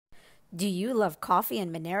Do you love coffee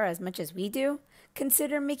and Monero as much as we do?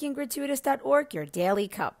 Consider making gratuitous.org your daily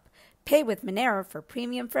cup. Pay with Monero for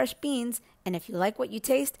premium fresh beans, and if you like what you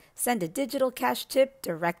taste, send a digital cash tip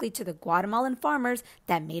directly to the Guatemalan farmers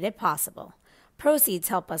that made it possible. Proceeds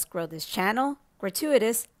help us grow this channel,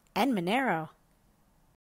 Gratuitous, and Monero.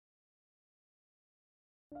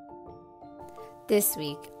 This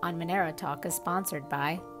week on Monerotalk is sponsored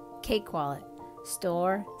by Cake Wallet.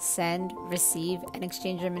 Store, send, receive, and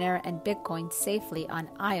exchange your Monero and Bitcoin safely on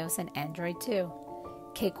iOS and Android too.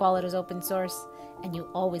 Cake Wallet is open source, and you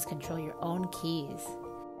always control your own keys.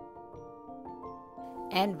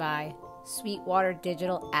 And by Sweetwater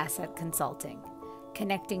Digital Asset Consulting,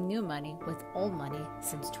 connecting new money with old money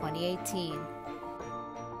since 2018.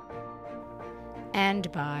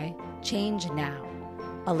 And by Change Now,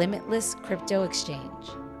 a limitless crypto exchange.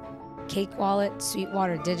 Cake Wallet,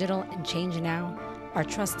 Sweetwater Digital, and Change Now are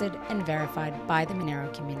trusted and verified by the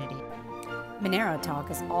Monero community.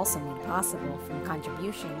 Monerotalk is also made possible from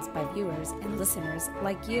contributions by viewers and listeners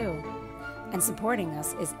like you. And supporting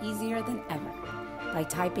us is easier than ever by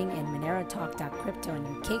typing in monerotalk.crypto in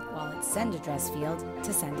your Cake Wallet send address field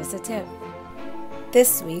to send us a tip.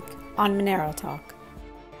 This week on Monerotalk,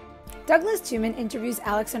 Douglas Tuman interviews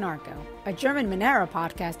Alex Anarcho, a German Monero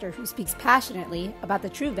podcaster who speaks passionately about the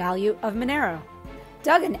true value of Monero.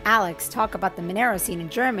 Doug and Alex talk about the Monero scene in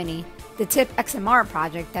Germany, the TipXMR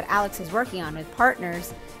project that Alex is working on with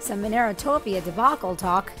partners, some MoneroTopia debacle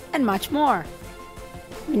talk, and much more.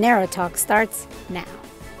 MoneroTalk starts now.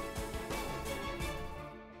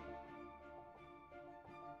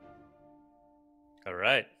 All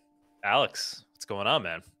right. Alex, what's going on,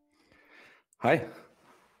 man? Hi.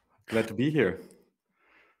 Glad to be here.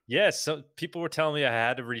 Yeah, so people were telling me I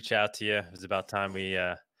had to reach out to you. It was about time we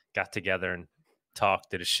got together and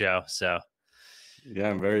talked, did a show. So yeah,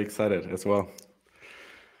 I'm very excited as well.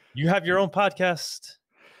 You have your own podcast?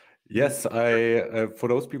 Yes, I. For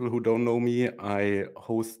those people who don't know me, I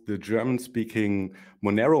host the German-speaking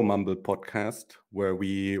Monero Mumble podcast, where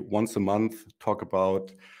we once a month talk about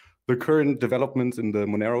the current developments in the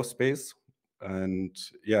Monero space. And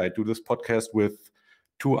yeah, I do this podcast with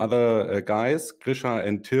two other guys, Grisha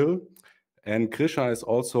and Till. And Grisha is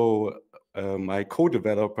also my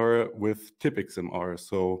co-developer with TipXMR.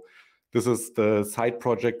 So this is the side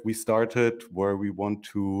project we started where we want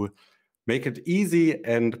to make it easy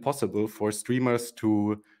and possible for streamers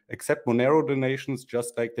to accept Monero donations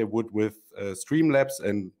just like they would with Streamlabs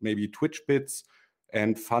and maybe Twitch bits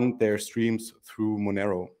and fund their streams through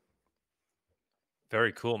Monero.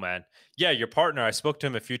 Very cool, man. Yeah, your partner, I spoke to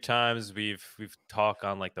him a few times. We've talked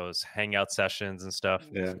on like those hangout sessions and stuff.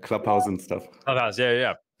 Yeah, Clubhouse and stuff. Clubhouse,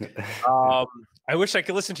 yeah. I wish I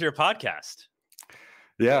could listen to your podcast.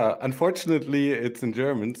 Yeah, unfortunately, it's in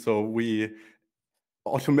German, so we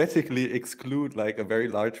automatically exclude like a very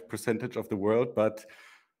large percentage of the world. But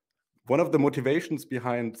one of the motivations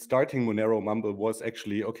behind starting Monero Mumble was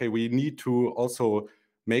actually, okay, we need to also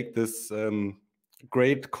make this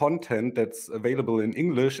great content that's available in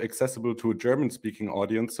English accessible to a German-speaking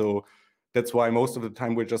audience. So that's why most of the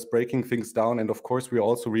time we're just breaking things down. And of course, we're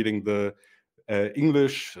also reading the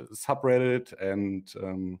English subreddit and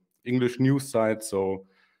English news site. So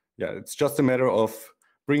yeah, it's just a matter of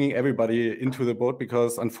bringing everybody into the boat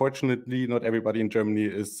because unfortunately, not everybody in Germany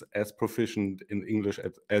is as proficient in English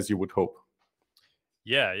as you would hope.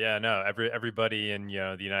 Yeah, no. Everybody in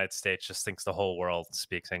the United States just thinks the whole world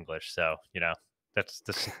speaks English. So that's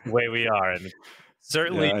the way we are, and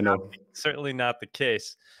certainly, yeah, I know. Certainly not the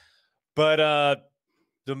case. But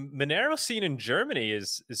the Monero scene in Germany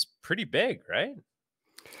is pretty big, right?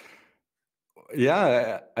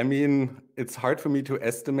 Yeah, I mean, it's hard for me to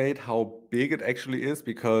estimate how big it actually is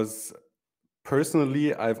because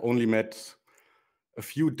personally, I've only met a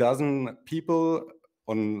few dozen people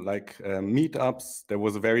on like meetups. There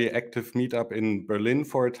was a very active meetup in Berlin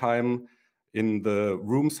for a time in the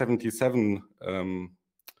Room 77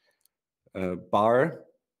 bar.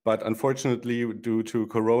 But unfortunately, due to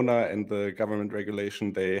Corona and the government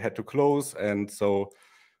regulation, they had to close. And so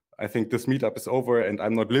I think this meetup is over and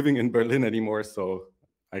I'm not living in Berlin anymore, so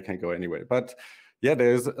I can't go anywhere. But yeah,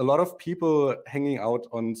 there's a lot of people hanging out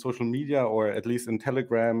on social media or at least in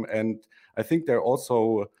Telegram. And I think they're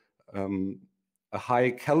also a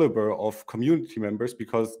high caliber of community members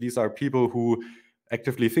because these are people who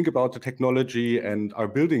actively think about the technology and are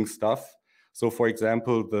building stuff. So for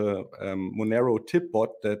example, the Monero tip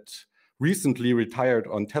bot that recently retired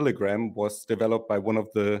on Telegram was developed by one of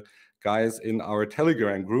the guys in our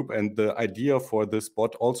Telegram group. And the idea for this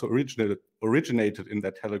bot also originated in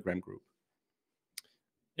that Telegram group.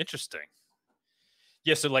 Interesting.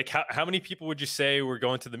 Yeah. So like how many people would you say were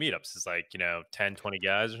going to the meetups? Is like, 10, 20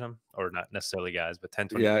 guys or something, or not necessarily guys, but 10,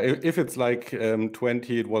 20. Yeah, if it's like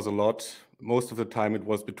 20, it was a lot. Most of the time it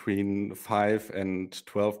was between 5 and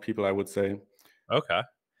 12 people, I would say. Okay.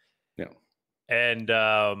 Yeah.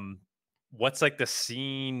 And what's like the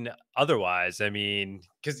scene otherwise? I mean,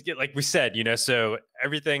 because like we said, so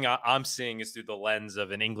everything I'm seeing is through the lens of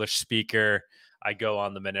an English speaker. I go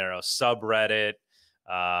on the Monero subreddit,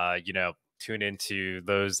 tune into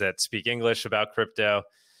those that speak English about crypto.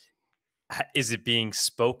 Is it being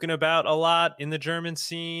spoken about a lot in the German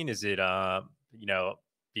scene? Is it,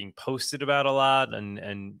 being posted about a lot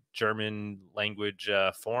and German language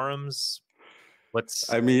forums?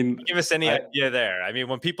 I mean, Give us any idea there. I mean,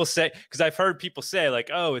 when people say, because I've heard people say like,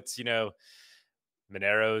 oh, it's,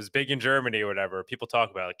 Monero's big in Germany or whatever. People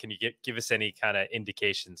talk about it. Can you give us any kind of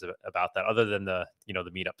indications about that other than the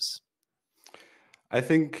meetups? I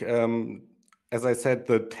think, as I said,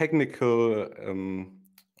 the technical,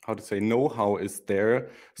 how to say, know-how is there.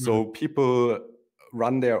 So people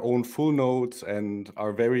run their own full nodes and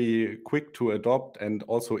are very quick to adopt and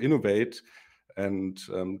also innovate and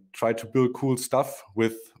try to build cool stuff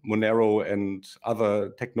with Monero and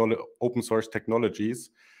other open source technologies.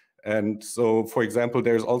 And so, for example,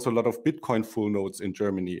 there's also a lot of Bitcoin full nodes in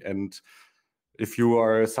Germany. And if you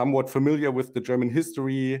are somewhat familiar with the German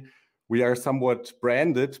history, we are somewhat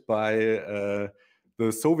branded by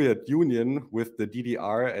the Soviet Union with the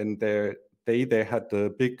DDR, and they had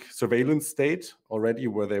the big surveillance state already,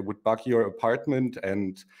 where they would bug your apartment,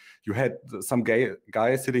 and you had some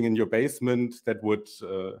guy sitting in your basement that would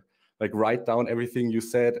like write down everything you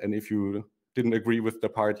said, and if you didn't agree with the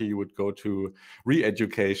party, you would go to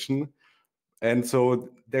re-education. And so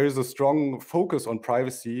there is a strong focus on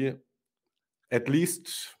privacy, at least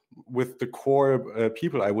with the core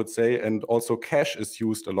people, I would say, and also cash is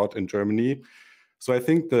used a lot in Germany. So I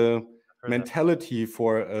think the mentality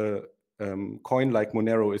for a coin like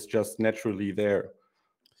Monero is just naturally there.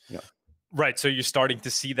 Yeah. Right. So you're starting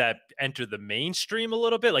to see that enter the mainstream a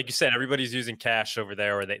little bit. Like you said, everybody's using cash over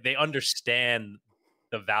there, or they understand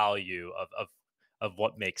the value of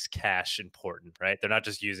what makes cash important, right? They're not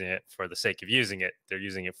just using it for the sake of using it. They're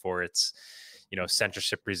using it for its,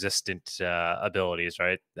 censorship resistant abilities,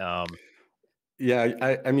 right?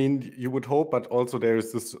 Yeah, I mean, you would hope, but also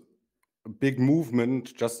there's this big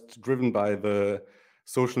movement just driven by the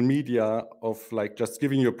social media of like just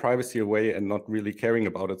giving your privacy away and not really caring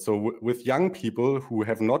about it. So with young people who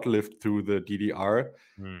have not lived through the DDR,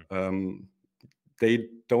 they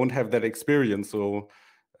don't have that experience. So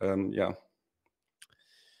yeah.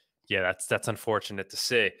 Yeah, that's unfortunate to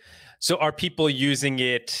see. So are people using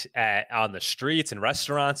it on the streets and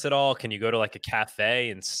restaurants at all? Can you go to like a cafe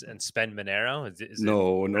and spend Monero?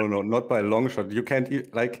 No, not by a long shot. You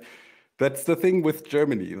can't like, that's the thing with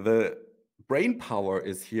Germany. The brain power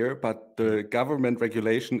is here, but the government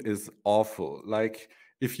regulation is awful. Like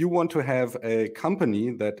if you want to have a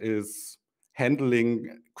company that is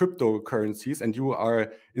handling cryptocurrencies and you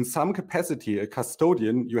are in some capacity a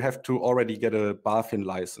custodian, you have to already get a BaFin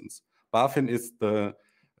license. BaFin is the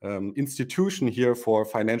institution here for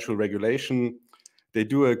financial regulation. They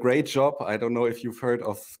do a great job. I don't know if you've heard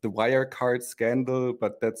of the Wirecard scandal,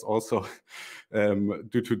 but that's also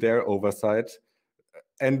due to their oversight.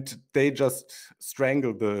 And they just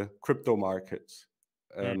strangle the crypto market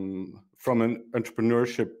from an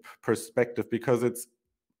entrepreneurship perspective, because it's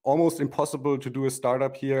almost impossible to do a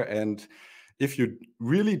startup here. And if you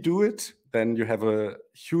really do it, then you have a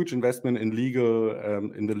huge investment in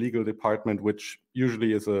in the legal department, which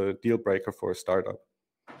usually is a deal breaker for a startup.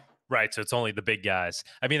 Right. So it's only the big guys.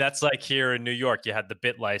 I mean, that's like here in New York, you had the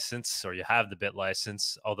bit license, or you have the bit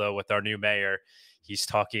license. Although with our new mayor, he's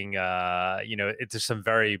talking, there's some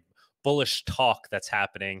very bullish talk that's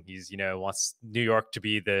happening. He's, wants New York to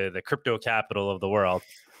be the crypto capital of the world.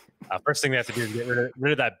 First thing they have to do is get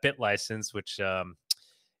rid of that bit license, which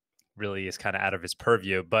really is kind of out of his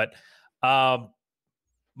purview. But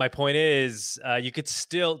my point is, you could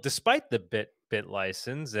still, despite the bit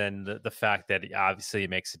license and the fact that obviously it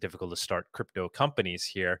makes it difficult to start crypto companies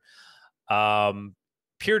here,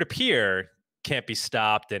 peer-to-peer can't be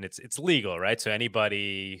stopped, and it's legal, right? So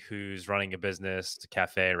anybody who's running a business, a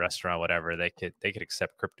cafe, restaurant, whatever, they could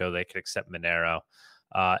accept crypto, they could accept Monero.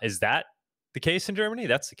 Is that the case in Germany?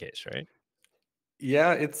 That's the case, right?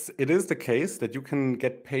 Yeah, it is the case that you can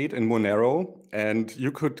get paid in Monero, and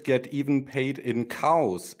you could get even paid in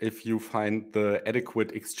cows if you find the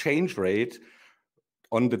adequate exchange rate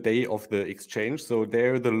on the day of the exchange. So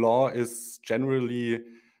there the law is generally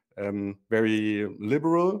very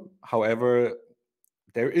liberal. However,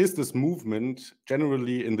 there is this movement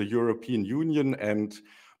generally in the European Union and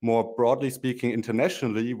more broadly speaking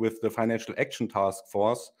internationally with the Financial Action Task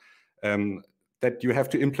Force, that you have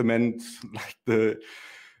to implement like the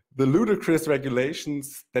ludicrous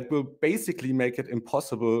regulations that will basically make it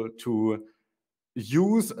impossible to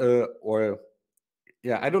use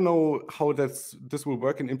I don't know how this will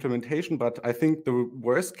work in implementation, but I think the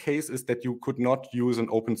worst case is that you could not use an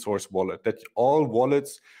open source wallet, that all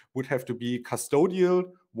wallets would have to be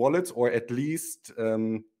custodial wallets, or at least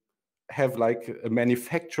have like a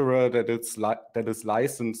manufacturer that is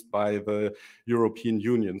licensed by the European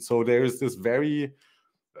Union. So there is this very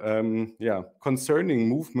concerning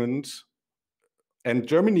movement. And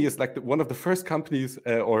Germany is like one of the first countries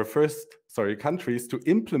to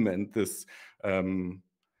implement this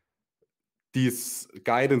these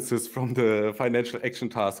guidances from the Financial Action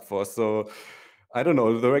Task Force. So I don't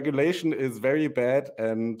know, the regulation is very bad.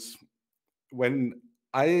 And when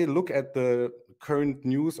I look at the current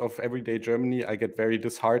news of everyday Germany, I get very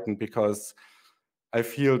disheartened because I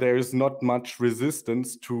feel there is not much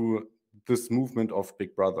resistance to this movement of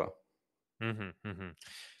Big Brother.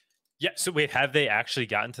 Yeah. So wait, have they actually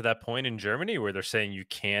gotten to that point in Germany where they're saying you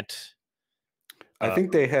can't? I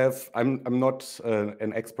think they have. I'm not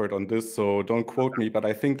an expert on this, so don't quote me. But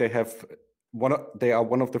I think they have they are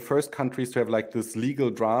one of the first countries to have like this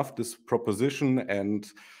legal draft, this proposition, and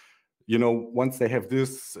once they have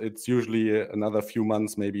this, it's usually another few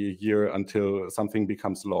months, maybe a year, until something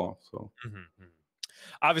becomes law. So.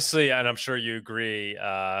 Obviously, and I'm sure you agree,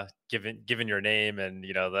 given your name and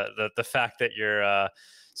the fact that you're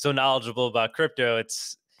so knowledgeable about crypto,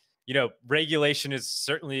 it's regulation is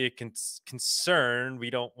certainly a concern. We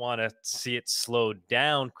don't want to see it slow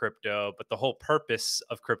down crypto, but the whole purpose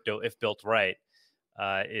of crypto, if built right,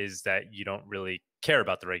 is that you don't really care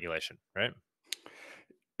about the regulation, right?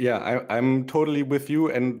 Yeah, I'm totally with you.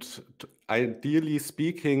 And ideally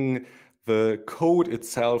speaking, the code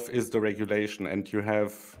itself is the regulation, and you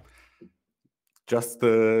have just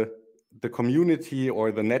the community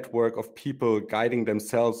or the network of people guiding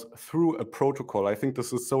themselves through a protocol. I think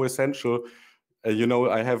this is so essential.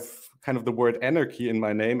 I have kind of the word anarchy in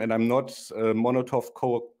my name, and I'm not a Molotov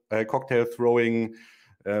cocktail throwing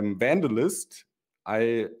vandalist.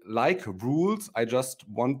 I like rules. I just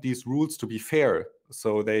want these rules to be fair.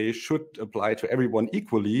 So they should apply to everyone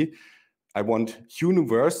equally. I want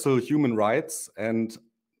universal human rights, and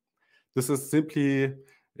this is simply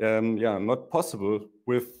not possible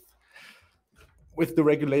with the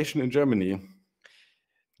regulation in Germany.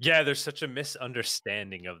 Yeah, there's such a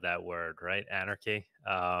misunderstanding of that word, right? Anarchy.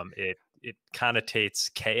 It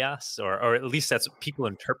connotates chaos, or at least that's what people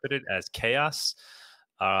interpret it as, chaos,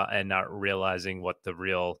 and not realizing what the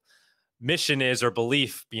real mission is or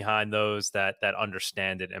belief behind those that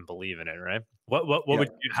understand it and believe in it, right?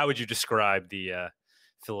 How would you describe the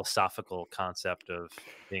philosophical concept of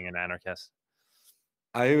being an anarchist?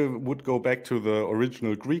 I would go back to the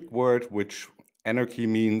original Greek word, which anarchy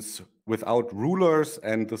means without rulers,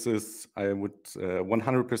 and this is, I would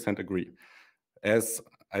 100% agree. As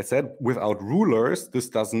I said, without rulers, this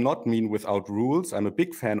does not mean without rules. I'm a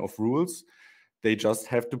big fan of rules. They just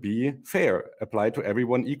have to be fair, apply to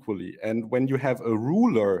everyone equally. And when you have a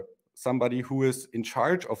ruler, somebody who is in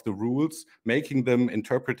charge of the rules, making them,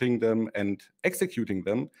 interpreting them, and executing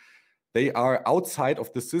them, they are outside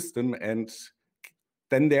of the system, and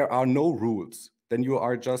then there are no rules. Then you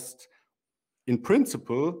are just, in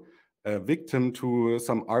principle, a victim to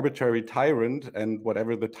some arbitrary tyrant, and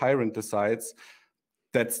whatever the tyrant decides,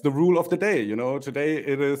 that's the rule of the day. Today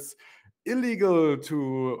it is illegal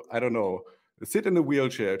to, I don't know, sit in a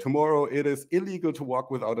wheelchair. Tomorrow it is illegal to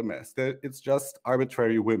walk without a mask. It's just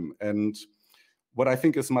arbitrary whim. And what I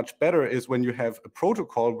think is much better is when you have a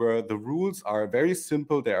protocol where the rules are very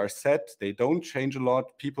simple, they are set, they don't change a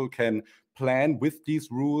lot. People can plan with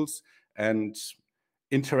these rules and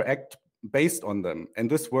interact based on them.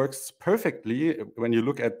 And this works perfectly when you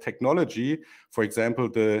look at technology. For example,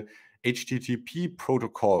 the HTTP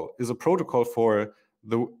protocol is a protocol for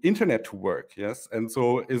the internet to work, yes? And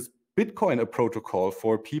so is Bitcoin a protocol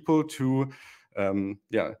for people to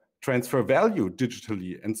transfer value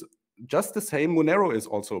digitally? And just the same, Monero is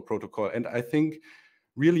also a protocol. And I think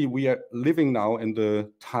really we are living now in the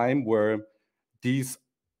time where these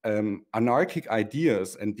anarchic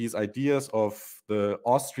ideas and these ideas of the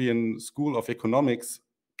Austrian School of Economics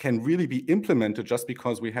can really be implemented just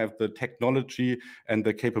because we have the technology and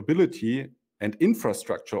the capability and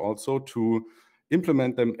infrastructure also to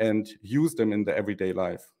implement them and use them in the everyday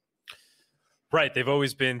life. Right. They've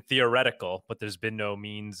always been theoretical, but there's been no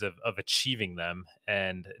means of achieving them.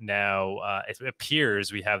 And now it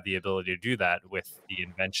appears we have the ability to do that with the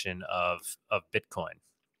invention of Bitcoin.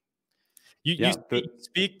 You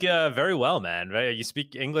speak very well, man. Right? You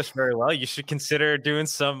speak English very well. You should consider doing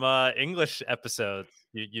some English episodes.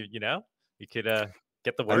 You know, you could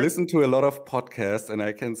get the word. I listen to a lot of podcasts, and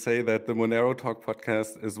I can say that the MoneroTalk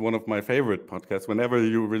podcast is one of my favorite podcasts. Whenever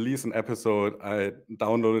you release an episode, I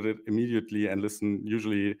download it immediately and listen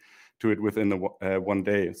usually to it within one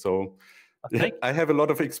day. So I have a lot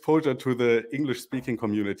of exposure to the English-speaking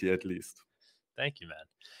community, at least. Thank you, man.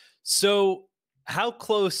 So how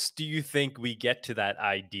close do you think we get to that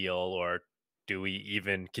ideal, or do we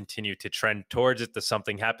even continue to trend towards it? Does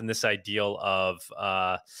something happen? This ideal of,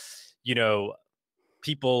 you know,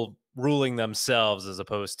 people ruling themselves as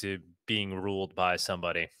opposed to being ruled by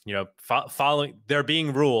somebody, you know, following there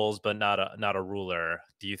being rules, but not a ruler.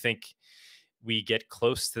 Do you think we get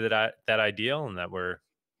close to that ideal and that we're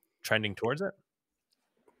trending towards it?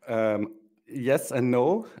 Yes and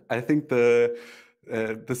no. I think the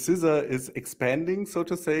scissor is expanding, so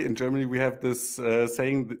to say. In Germany, we have this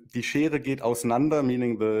saying, die Schere geht auseinander,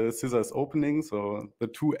 meaning the scissor is opening. So the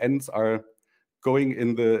two ends are going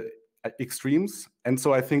in the extremes. And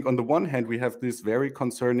so I think on the one hand, we have these very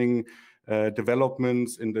concerning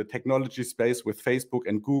developments in the technology space with Facebook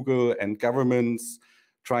and Google and governments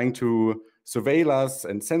trying to surveil us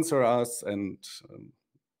and censor us and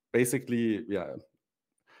basically,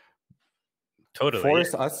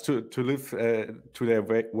 force us to live to their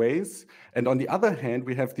ways. And on the other hand,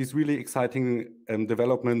 we have these really exciting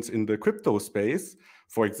developments in the crypto space.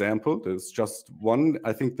 For example, there's just one.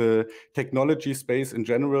 I think the technology space in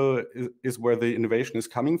general is where the innovation is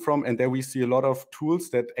coming from. And there we see a lot of tools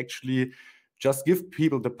that actually just give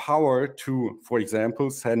people the power to, for example,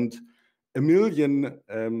 send 1 million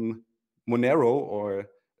Monero or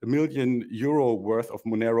 €1 million worth of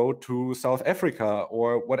Monero to South Africa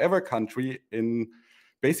or whatever country in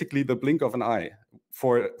basically the blink of an eye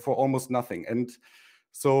for almost nothing. And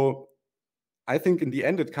so I think in the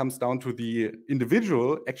end, it comes down to the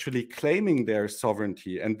individual actually claiming their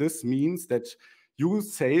sovereignty. And this means that you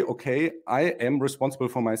say, okay, I am responsible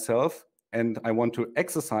for myself and I want to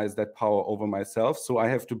exercise that power over myself. So I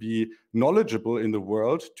have to be knowledgeable in the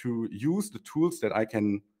world to use the tools that I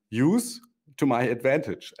can use to my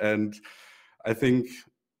advantage. And I think,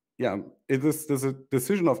 it is a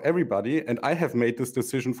decision of everybody. And I have made this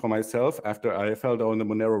decision for myself after I fell down the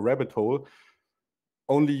Monero rabbit hole.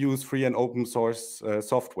 Only use free and open source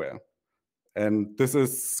software. And this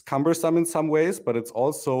is cumbersome in some ways, but it's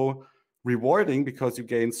also rewarding because you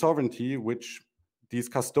gain sovereignty, which these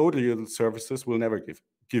custodial services will never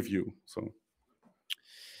give you. So.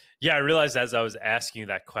 Yeah, I realized as I was asking you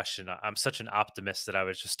that question, I'm such an optimist that I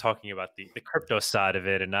was just talking about the crypto side of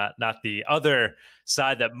it and not the other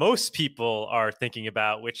side that most people are thinking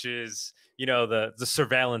about, which is, you know, the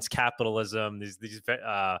surveillance capitalism, these you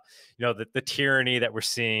know, the tyranny that we're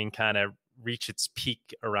seeing kind of reach its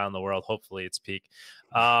peak around the world. Hopefully its peak.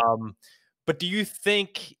 But do you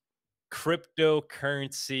think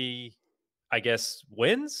cryptocurrency, I guess,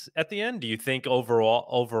 wins at the end? Do you think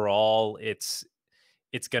overall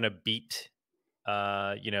it's going to beat,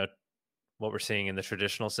 you know, what we're seeing in the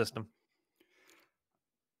traditional system?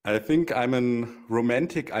 I think I'm a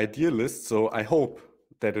romantic idealist, so I hope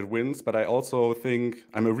that it wins, but I also think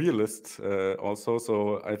I'm a realist also.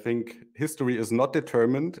 So I think history is not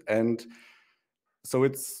determined. And so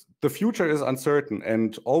the future is uncertain.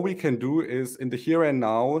 And all we can do is in the here and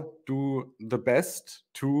now, do the best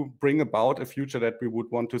to bring about a future that we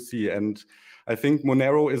would want to see. And I think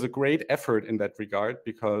Monero is a great effort in that regard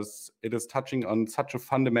because it is touching on such a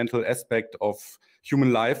fundamental aspect of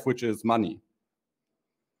human life, which is money.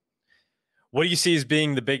 What do you see as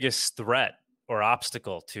being the biggest threat or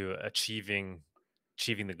obstacle to achieving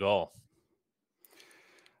the goal?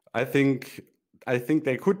 I think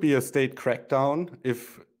there could be a state crackdown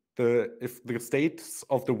if the states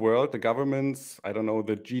of the world, the governments, I don't know,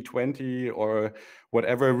 the G20 or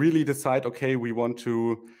whatever, really decide, okay, we want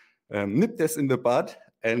to nip this in the bud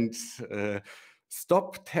and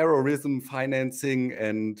stop terrorism financing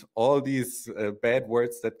and all these bad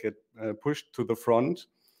words that get pushed to the front.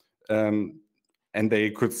 And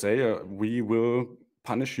they could say, we will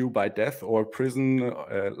punish you by death or prison,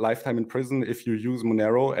 lifetime in prison if you use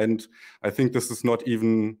Monero. And I think this is not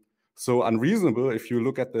even so unreasonable. If you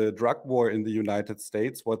look at the drug war in the United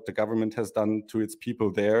States, what the government has done to its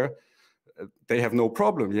people there, they have no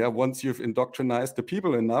problem. Yeah, once you've indoctrinized the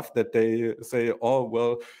people enough that they say, oh,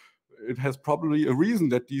 well, it has probably a reason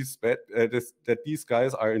that these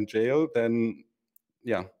guys are in jail, then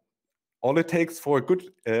yeah, all it takes for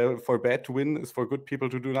bad to win is for good people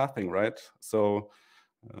to do nothing, right? So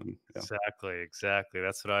yeah. Exactly.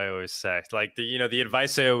 That's what I always say. Like the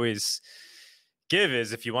advice I always give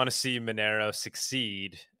is, if you want to see Monero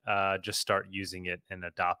succeed, just start using it and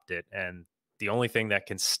adopt it. And the only thing that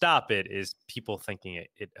can stop it is people thinking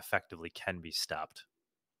it effectively can be stopped.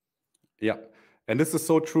 Yeah, and this is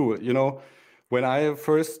so true. When I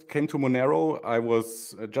first came to Monero, I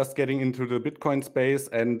was just getting into the Bitcoin space,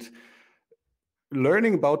 and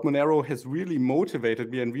learning about Monero has really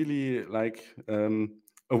motivated me and really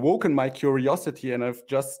awoken my curiosity. And I've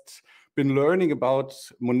just been learning about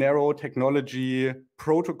Monero technology,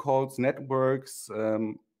 protocols, networks,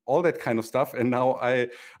 all that kind of stuff. And now I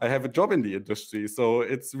have a job in the industry. So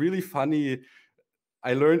it's really funny.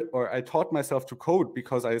 I taught myself to code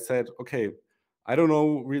because I said, okay, I don't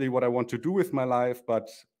know really what I want to do with my life, but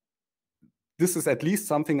this is at least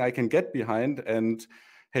something I can get behind. And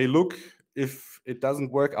hey, look, if it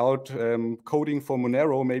doesn't work out coding for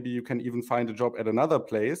Monero, maybe you can even find a job at another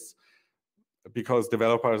place because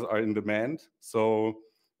developers are in demand. So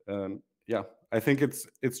yeah, I think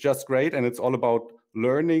it's just great, and it's all about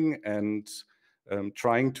learning and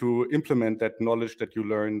trying to implement that knowledge that you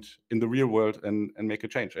learned in the real world and make a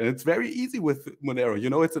change. And it's very easy with Monero.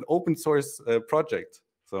 It's an open source project.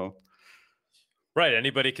 So. Right.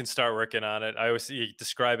 Anybody can start working on it. I always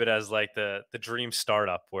describe it as like the dream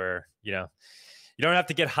startup where, you don't have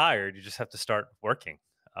to get hired. You just have to start working.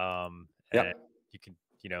 And you can,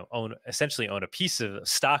 essentially own a piece of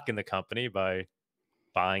stock in the company by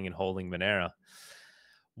buying and holding Monero.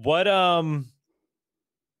 What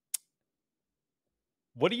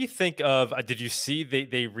do you think of, did you see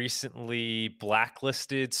they recently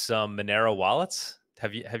blacklisted some Monero wallets?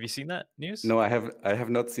 Have you seen that news? No, I have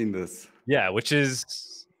not seen this. Yeah, which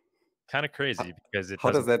is kind of crazy because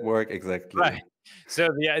how does that work exactly? Right. So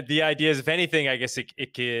the idea is, if anything, I guess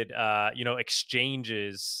it could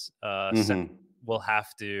exchanges will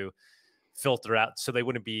have to filter out, so they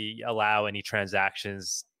wouldn't allow any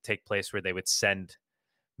transactions take place where they would send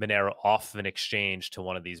Monero off of an exchange to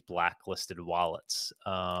one of these blacklisted wallets.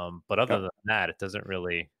 But other than that, it doesn't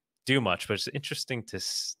really do much. But it's interesting to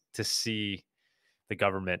see the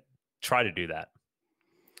government try to do that.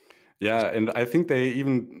 Yeah, and I think they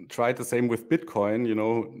even tried the same with Bitcoin,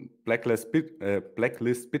 blacklist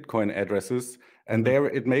Bitcoin addresses. And there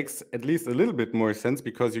it makes at least a little bit more sense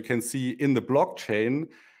because you can see in the blockchain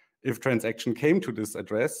if transaction came to this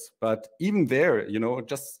address. But even there,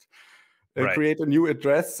 just create a new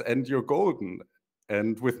address and you're golden.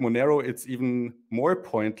 And with Monero, it's even more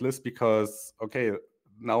pointless because, okay,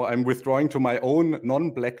 now I'm withdrawing to my own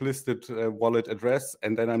non-blacklisted wallet address,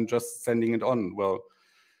 and then I'm just sending it on. Well,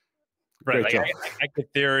 right. Like I could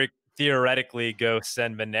theoretically go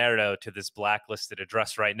send Monero to this blacklisted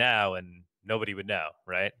address right now, and nobody would know,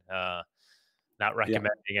 right? Not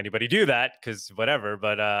recommending anybody do that because whatever,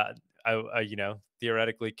 but I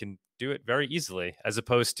theoretically can do it very easily, as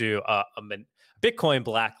opposed to a Bitcoin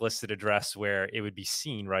blacklisted address where it would be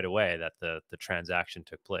seen right away that the transaction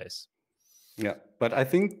took place. Yeah, but I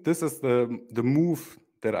think this is the move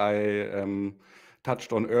that I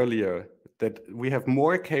touched on earlier, that we have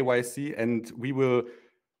more KYC, and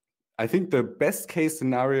I think the best case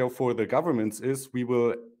scenario for the governments is we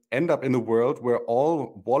will end up in a world where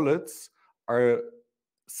all wallets are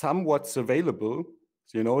somewhat surveillable,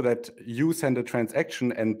 that you send a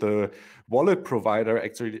transaction and the wallet provider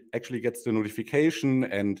actually gets the notification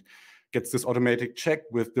and gets this automatic check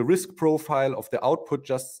with the risk profile of the output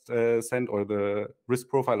just sent, or the risk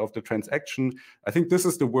profile of the transaction. I think this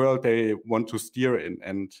is the world they want to steer in.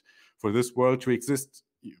 And for this world to exist,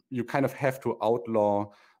 you kind of have to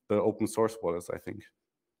outlaw the open source wallets, I think.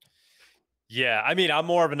 Yeah, I mean, I'm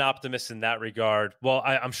more of an optimist in that regard. Well,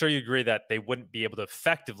 I'm sure you agree that they wouldn't be able to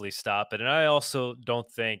effectively stop it. And I also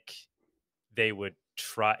don't think they would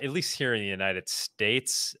try, at least here in the United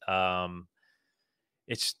States.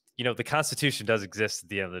 It's, the Constitution does exist at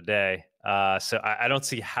the end of the day. So I don't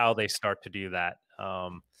see how they start to do that.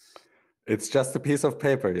 It's just a piece of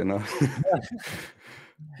paper,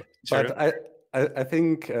 But I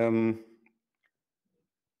think,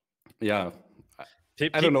 yeah,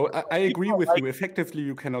 I don't know. I agree with you. Effectively,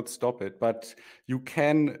 you cannot stop it, but you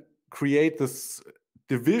can create this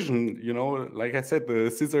division, like I said,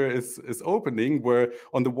 the scissor is opening, where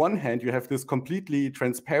on the one hand, you have this completely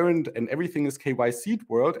transparent and everything is KYC'd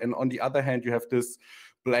world. And on the other hand, you have this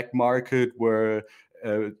black market where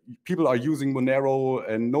people are using Monero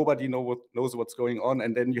and nobody knows what's going on.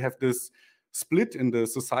 And then you have this split in the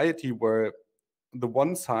society where the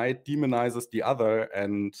one side demonizes the other.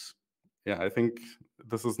 And yeah, I think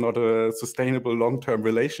this is not a sustainable long-term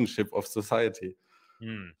relationship of society.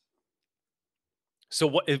 So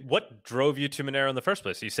what drove you to Monero in the first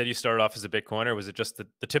place? You said you started off as a Bitcoiner. Was it just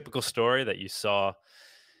the typical story that you saw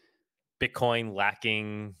Bitcoin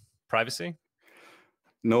lacking privacy?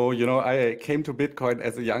 No, you know, I came to Bitcoin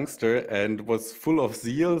as a youngster and was full of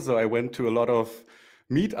zeal. So I went to a lot of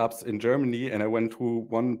meetups in Germany, and I went to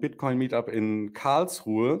one Bitcoin meetup in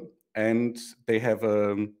Karlsruhe, and they have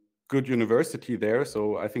a good university there.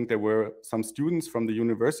 So I think there were some students from the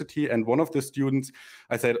university, and one of the students,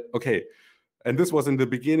 I said, okay, and this was in the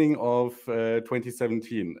beginning of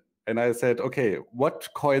 2017. And I said, okay, what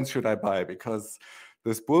coins should I buy? Because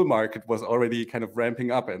this bull market was already kind of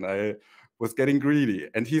ramping up and I was getting greedy.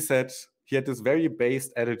 And he said, he had this very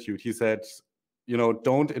based attitude. He said, you know,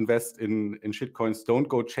 don't invest in shit coins. Don't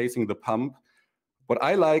go chasing the pump. What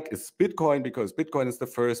I like is Bitcoin because Bitcoin is the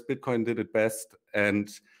first. Bitcoin did it best. And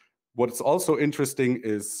what's also interesting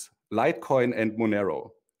is Litecoin and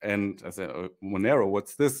Monero. And I said, oh, Monero,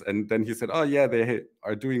 what's this? And then he said, oh, yeah, they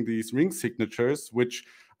are doing these ring signatures, which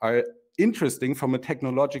are interesting from a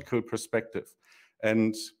technological perspective.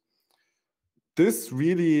 And this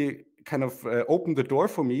really kind of opened the door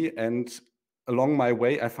for me. And along my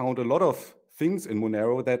way, I found a lot of things in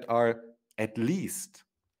Monero that are at least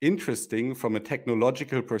interesting from a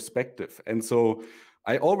technological perspective. And so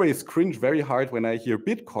I always cringe very hard when I hear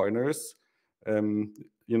Bitcoiners,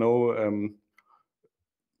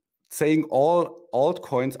 saying all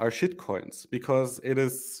altcoins are shitcoins, because it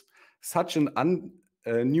is such an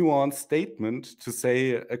nuanced statement to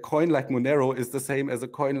say a coin like Monero is the same as a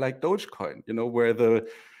coin like Dogecoin, you know, where the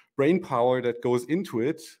brain power that goes into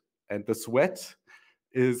it and the sweat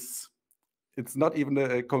it's not even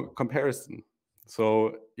a comparison.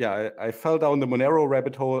 So yeah, I fell down the Monero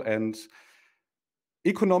rabbit hole, and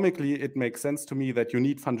economically it makes sense to me that you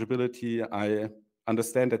need fungibility. I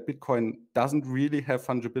understand that Bitcoin doesn't really have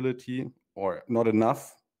fungibility, or not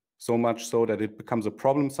enough, so much so that it becomes a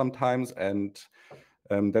problem sometimes. And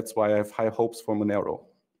that's why I have high hopes for Monero.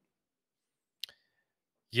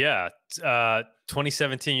 Yeah.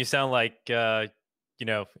 2017, you sound like, you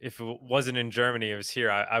know, if it wasn't in Germany, it was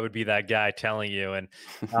here, I would be that guy telling you. And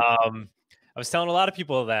I was telling a lot of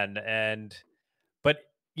people then. But,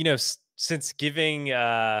 you know, since giving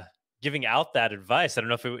out that advice, I don't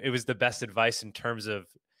know if it was the best advice in terms of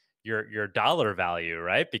your dollar value,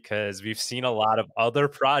 right? Because we've seen a lot of other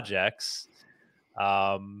projects,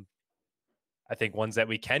 I think ones that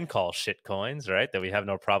we can call shit coins, right? That we have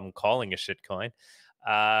no problem calling a shit coin,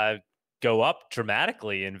 go up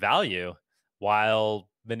dramatically in value, while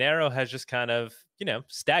Monero has just kind of, you know,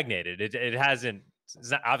 stagnated. It hasn't,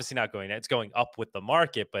 it's not, obviously not going, it's going up with the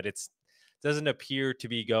market, but it's doesn't appear to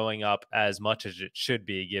be going up as much as it should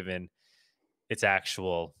be, given its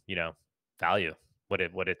actual, you know, value, what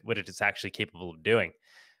it is actually capable of doing.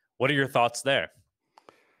 What are your thoughts there?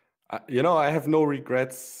 You know, I have no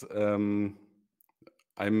regrets.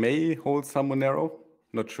 I may hold some Monero,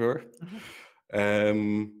 not sure.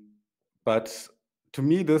 But to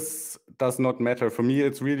me, this does not matter. For me,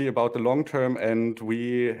 it's really about the long term, and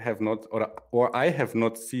we have not, or I have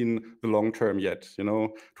not seen the long term yet. You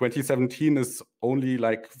know, 2017 is only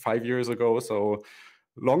like 5 years ago. So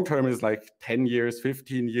long term is like 10 years,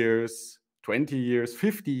 15 years, 20 years,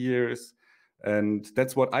 50 years. And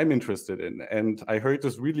that's what I'm interested in. And I heard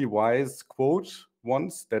this really wise quote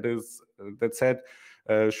once that said,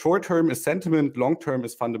 short term is sentiment, long term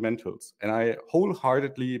is fundamentals. And I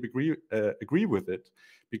wholeheartedly agree with it,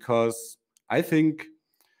 because I think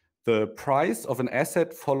the price of an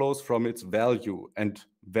asset follows from its value, and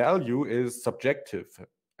value is subjective,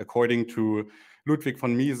 according to Ludwig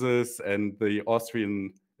von Mises and the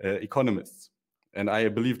Austrian economists. And I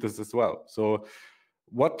believe this as well. So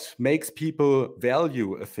what makes people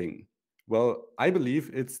value a thing? Well, I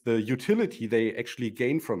believe it's the utility they actually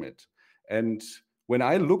gain from it. And when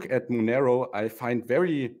I look at Monero, I find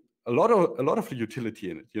a lot of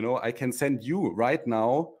utility in it. You know, I can send you right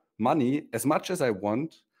now money as much as I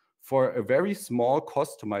want for a very small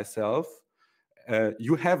cost to myself.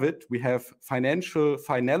 You have it. We have financial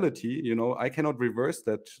finality. You know, I cannot reverse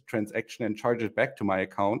that transaction and charge it back to my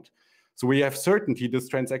account. So we have certainty this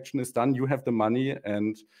transaction is done, you have the money,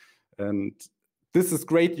 and this is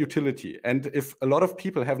great utility. And if a lot of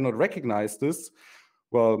people have not recognized this,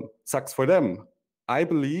 well, sucks for them. I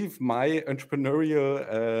believe my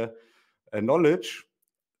entrepreneurial knowledge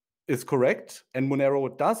is correct, and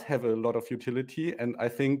Monero does have a lot of utility, and I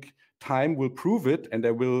think time will prove it, and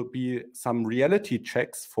there will be some reality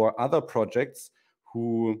checks for other projects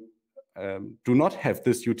who do not have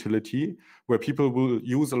this utility, where people will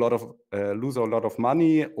lose a lot of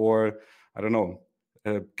money, or I don't know,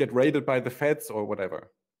 get raided by the feds or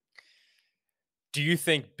whatever. Do you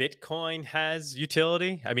think Bitcoin has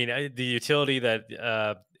utility? I mean, the utility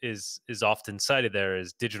that is often cited there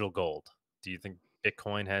is digital gold. Do you think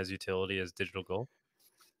Bitcoin has utility as digital gold?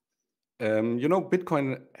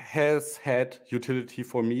 Bitcoin has had utility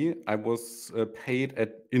for me. I was paid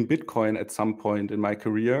in Bitcoin at some point in my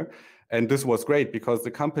career. And this was great because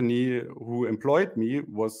the company who employed me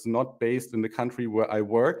was not based in the country where I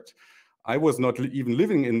worked. I was not even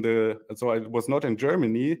living so I was not in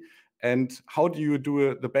Germany. And how do you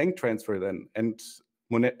do the bank transfer then? And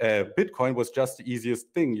Bitcoin was just the easiest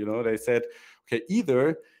thing. They said, okay,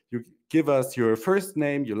 either you give us your first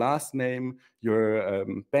name, your last name, your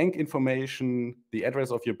bank information, the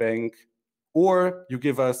address of your bank, or you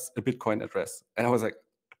give us a Bitcoin address. And I was like,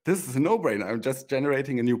 this is a no-brainer. I'm just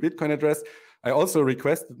generating a new Bitcoin address. I also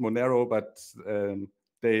requested Monero, but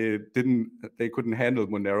they couldn't handle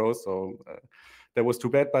Monero, so that was too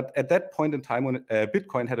bad. But at that point in time,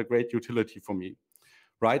 Bitcoin had a great utility for me.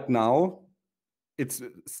 Right now, it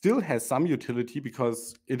still has some utility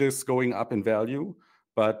because it is going up in value.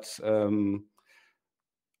 But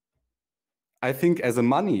I think as a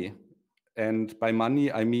money, and by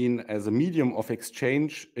money I mean as a medium of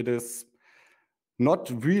exchange, it is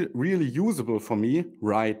not really usable for me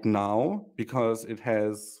right now because it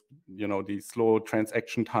has, these slow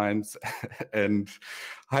transaction times and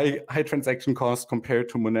high transaction costs compared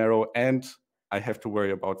to Monero, and I have to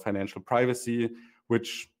worry about financial privacy,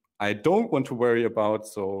 which I don't want to worry about.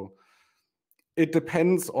 So it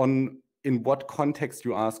depends on in what context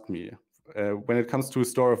you ask me. When it comes to a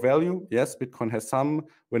store of value, yes, Bitcoin has some.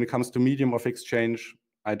 When it comes to medium of exchange,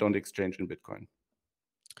 I don't exchange in Bitcoin.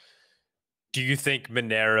 Do you think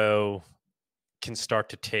Monero can start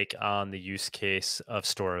to take on the use case of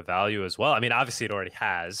store of value as well? I mean, obviously it already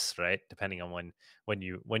has, right? Depending on when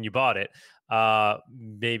you bought it.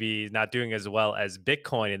 Maybe not doing as well as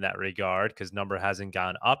Bitcoin in that regard because number hasn't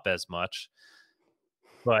gone up as much.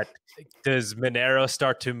 But does Monero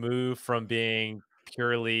start to move from being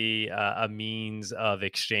purely a means of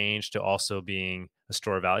exchange to also being a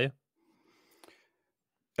store of value?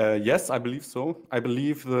 Yes, I believe so. I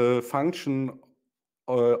believe the function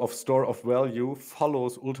of store of value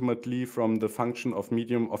follows ultimately from the function of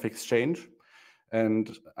medium of exchange.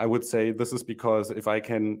 And I would say this is because if I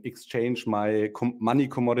can exchange my money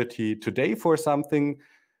commodity today for something,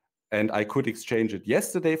 and I could exchange it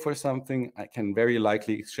yesterday for something, I can very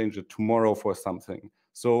likely exchange it tomorrow for something.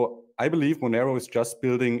 So I believe Monero is just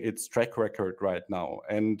building its track record right now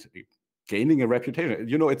and gaining a reputation.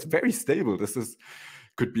 It's very stable. This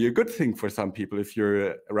could be a good thing for some people. If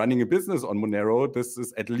you're running a business on Monero, this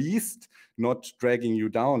is at least not dragging you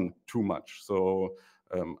down too much. So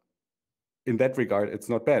in that regard, it's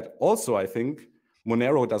not bad. Also, I think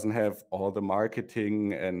Monero doesn't have all the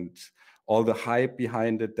marketing and all the hype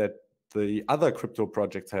behind it that the other crypto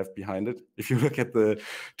projects have behind it. If you look at the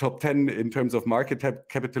top 10 in terms of market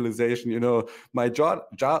capitalization, my jaw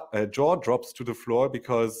drops to the floor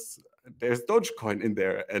because there's Dogecoin in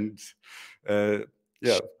there. And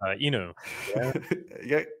yeah.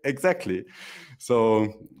 Yeah, exactly.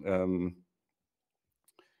 So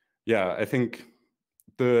yeah, I think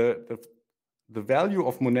the value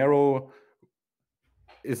of Monero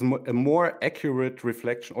is a more accurate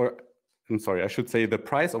reflection, or I'm sorry, I should say the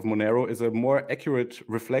price of Monero is a more accurate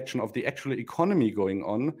reflection of the actual economy going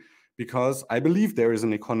on, because I believe there is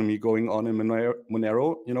an economy going on in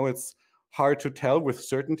Monero. It's hard to tell with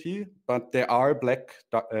certainty, but there are black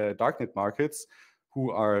darknet markets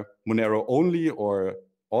who are Monero only or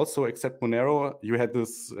also accept Monero. You had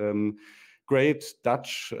this great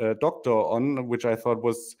Dutch doctor on, which I thought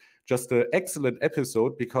was just an excellent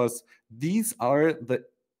episode, because these are the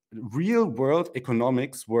real world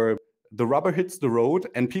economics where the rubber hits the road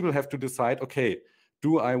and people have to decide, okay,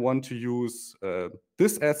 do I want to use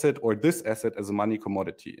this asset or this asset as a money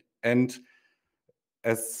commodity? And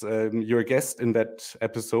as your guest in that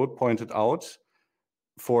episode pointed out,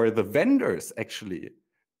 for the vendors, actually,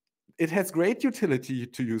 it has great utility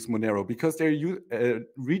to use Monero because they're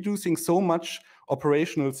reducing so much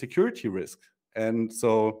operational security risk. And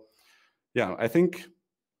so, yeah, I think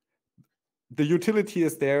the utility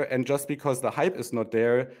is there, and just because the hype is not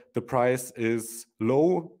there, the price is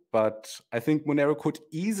low. But I think Monero could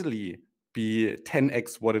easily be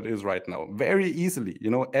 10x what it is right now, very easily.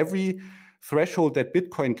 Every threshold that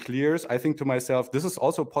Bitcoin clears, I think to myself, this is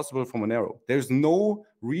also possible for Monero. There's no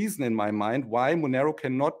reason in my mind why Monero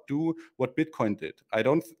cannot do what Bitcoin did. I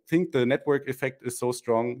don't think the network effect is so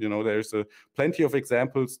strong. You know, there's plenty of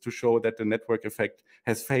examples to show that the network effect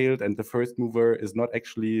has failed and the first mover is not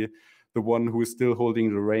actually the one who is still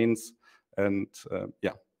holding the reins. And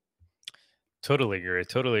yeah. Totally agree.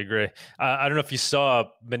 Totally agree. I don't know if you saw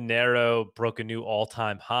Monero broke a new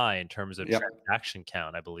all-time high in terms of transaction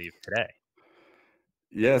count, I believe, today.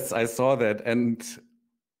 Yes, I saw that. And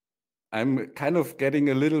I'm kind of getting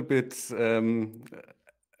a little bit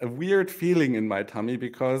a weird feeling in my tummy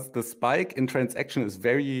because the spike in transaction is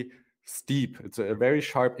very steep. It's a very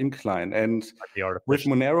sharp incline. And with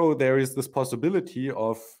Monero, there is this possibility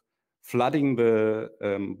of flooding the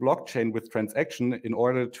blockchain with transaction in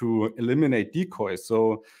order to eliminate decoys.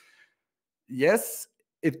 So yes,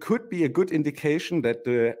 it could be a good indication that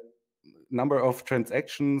the number of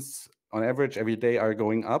transactions on average every day are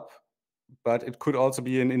going up, but it could also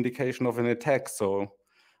be an indication of an attack. So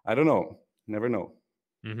I don't know. Never know.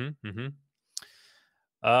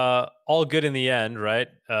 All good in the end, right?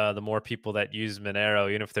 The more people that use Monero,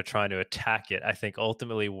 even if they're trying to attack it, I think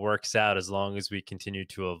ultimately works out as long as we continue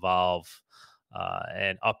to evolve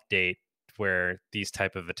and update where these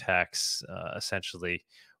type of attacks essentially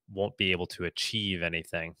won't be able to achieve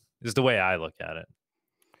anything. Is the way I look at it.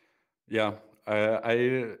 Yeah,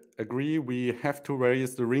 I agree. We have to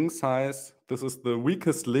raise the ring size. This is the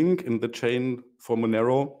weakest link in the chain for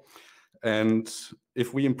Monero. And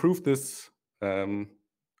if we improve this,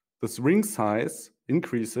 this ring size,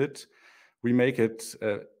 increase it, we make it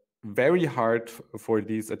very hard for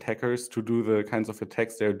these attackers to do the kinds of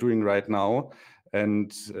attacks they're doing right now.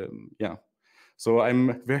 And yeah, so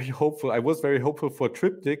I'm very hopeful. I was very hopeful for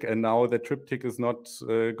Triptych, and now that Triptych is not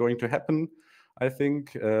going to happen, I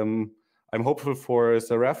think. I'm hopeful for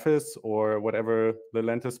Seraphis or whatever, the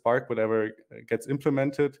Lente Spark, whatever gets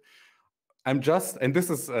implemented. I'm just, and this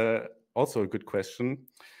is also a good question.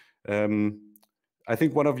 I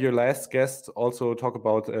think one of your last guests also talked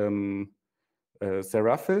about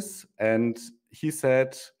Seraphis, and he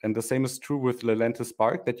said, and the same is true with Lente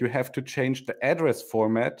Spark, that you have to change the address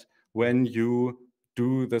format when you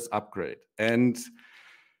do this upgrade. And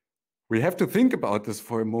we have to think about this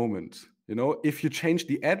for a moment. You know, if you change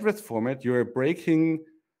the address format, you're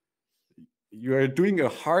doing a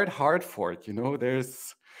hard fork. You know,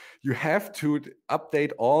 you have to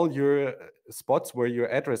update all your spots where your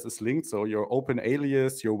address is linked. So your open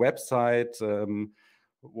alias, your website,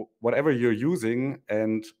 whatever you're using.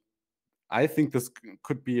 And I think this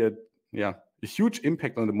could be a huge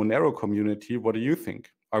impact on the Monero community. What do you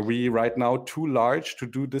think? Are we right now too large to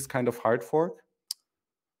do this kind of hard fork?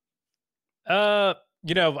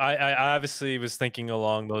 You know, I obviously was thinking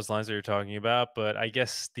along those lines that you're talking about, but I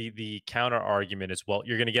guess the counter argument is, well,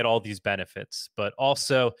 you're going to get all these benefits, but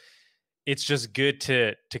also it's just good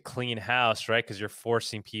to clean house, right? Because you're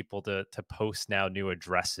forcing people to post now new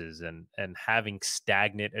addresses, and having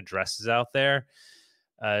stagnant addresses out there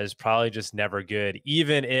is probably just never good.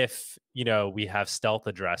 Even if, you know, we have stealth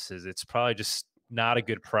addresses, it's probably just not a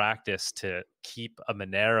good practice to keep a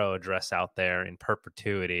Monero address out there in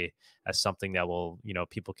perpetuity as something that will, you know,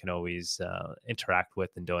 people can always interact with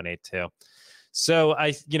and donate to. So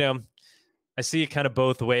I see it kind of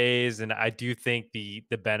both ways, and I do think the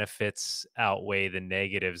benefits outweigh the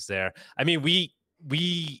negatives there. I mean,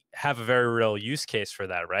 we have a very real use case for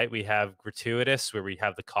that, right? We have gratuitous, where we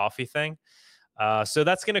have the coffee thing. So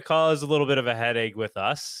that's going to cause a little bit of a headache with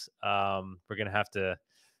us. We're going to have to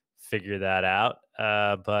figure that out.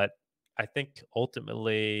 But I think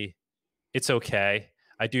ultimately it's okay.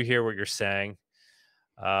 I do hear what you're saying.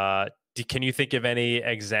 Can you think of any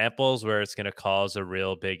examples where it's going to cause a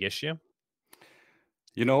real big issue?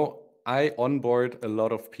 You know, I onboard a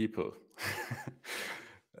lot of people.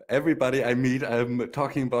 Everybody I meet, I'm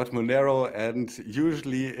talking about Monero, and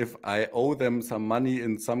usually if I owe them some money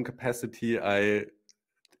in some capacity, I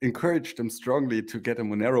encourage them strongly to get a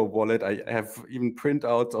Monero wallet. I have even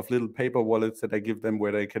printouts of little paper wallets that I give them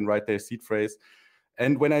where they can write their seed phrase.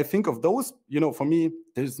 And when I think of those, you know, for me,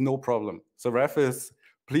 there's no problem. So Seraphis,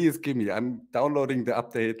 please give me. I'm downloading the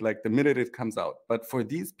update like the minute it comes out. But for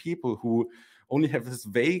these people who only have this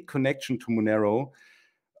vague connection to Monero,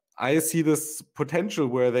 I see this potential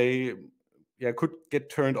where they could get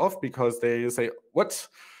turned off because they say, what?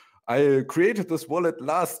 I created this wallet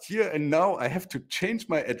last year and now I have to change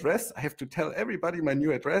my address. I have to tell everybody my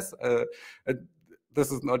new address.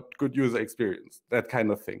 This is not good user experience, that kind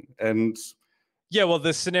of thing. And yeah, well,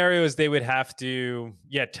 the scenario is they would have to,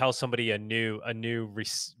 tell somebody a new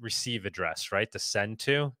receive address, right, to send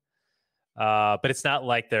to. But it's not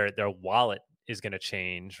like their wallet is going to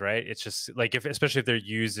change, right? It's just like especially if they're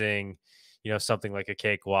using, something like a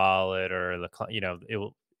Cake wallet or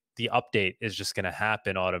the update is just going to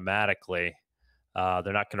happen automatically.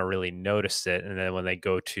 They're not going to really notice it, and then when they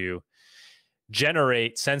go to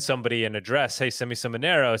send somebody an address, hey, send me some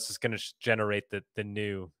Monero, it's just going to generate the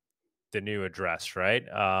new address, right?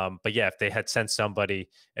 But yeah, if they had sent somebody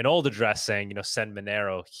an old address saying, send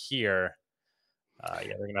Monero here,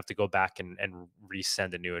 they're gonna have to go back and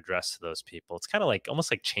resend a new address to those people. It's kind of like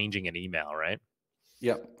almost like changing an email, right?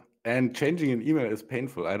 Yeah, and changing an email is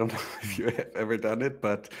painful. I don't know if you have ever done it,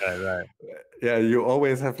 but right. Yeah, you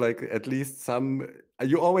always have like at least some.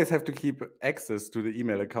 You always have to keep access to the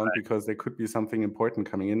email account because there could be something important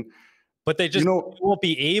coming in. But they just won't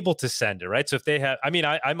be able to send it, right? So if they have, I mean,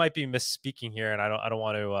 I might be misspeaking here, and I don't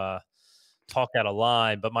want to talk out of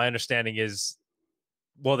line, but my understanding is,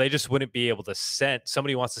 well, they just wouldn't be able to send.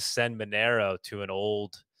 Somebody wants to send Monero to an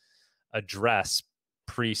old address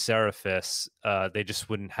pre-Seraphis, they just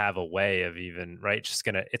wouldn't have a way of even, right?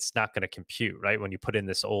 It's not gonna compute, right? When you put in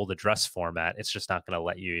this old address format, it's just not gonna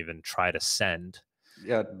let you even try to send.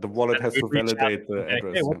 Yeah, the wallet has to validate the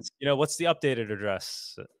address. Hey, what's the updated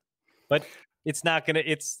address? But it's not gonna.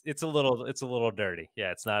 It's a little dirty.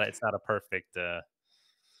 Yeah, it's not a perfect.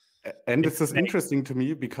 And this is interesting to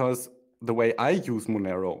me because the way I use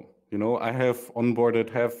Monero, I have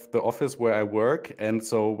onboarded the office where I work, and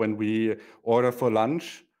so when we order for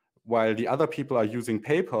lunch, while the other people are using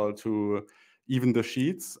PayPal to even the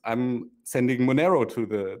sheets, I'm sending Monero to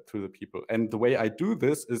the people. And the way I do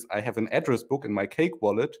this is I have an address book in my Cake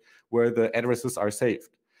wallet where the addresses are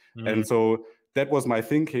saved. And so that was my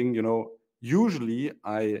thinking, usually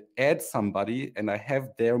I add somebody and I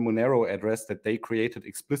have their Monero address that they created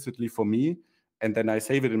explicitly for me, and then I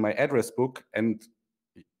save it in my address book. And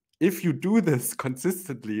if you do this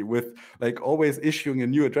consistently with like always issuing a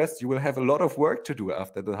new address, you will have a lot of work to do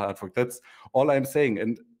after the hard fork. That's all I'm saying.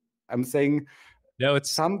 And I'm saying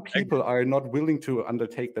some people are not willing to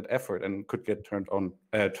undertake that effort and could get turned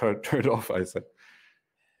off, I said.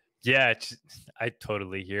 Yeah, I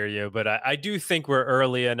totally hear you, but I do think we're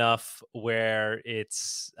early enough where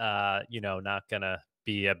it's not gonna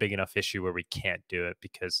be a big enough issue where we can't do it,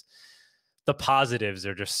 because the positives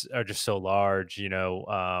are just so large.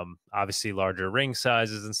 Obviously larger ring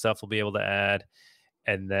sizes and stuff we'll be able to add,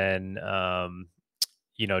 and then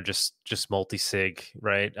just multi-sig,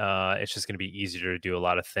 right? It's just going to be easier to do a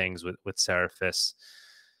lot of things with Seraphis.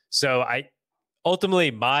 So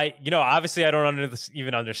ultimately, obviously I don't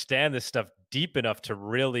even understand this stuff deep enough to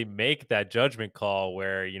really make that judgment call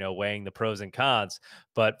where, weighing the pros and cons.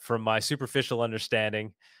 But from my superficial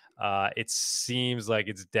understanding, it seems like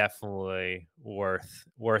it's definitely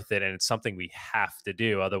worth it. And it's something we have to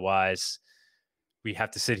do. Otherwise, we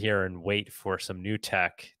have to sit here and wait for some new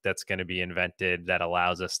tech that's going to be invented that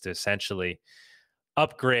allows us to essentially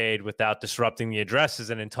upgrade without disrupting the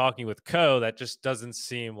addresses. And in talking with Co, that just doesn't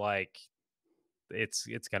seem like it's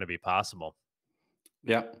going to be possible.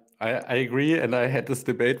 Yeah, I agree. And I had this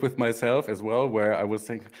debate with myself as well, where I was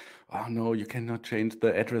saying, oh no, you cannot change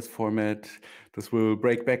the address format. This will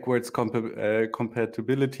break backwards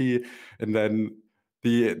compatibility. And then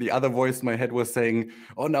the other voice in my head was saying,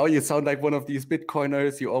 oh, now you sound like one of these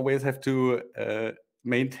Bitcoiners. You always have to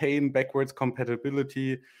maintain backwards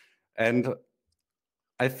compatibility. And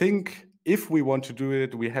I think if we want to do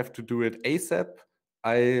it, we have to do it ASAP.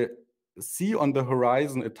 I see on the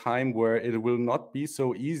horizon a time where it will not be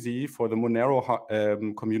so easy for the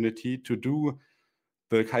Monero community to do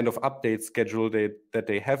the kind of update schedule that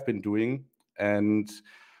they have been doing. And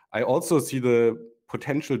I also see the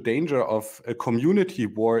potential danger of a community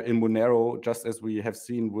war in Monero, just as we have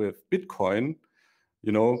seen with Bitcoin,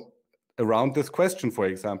 around this question, for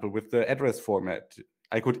example, with the address format.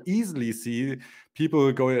 I could easily see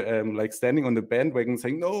people go like standing on the bandwagon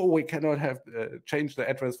saying, no, we cannot have changed the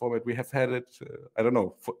address format. We have had it, I don't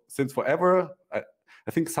know, since forever.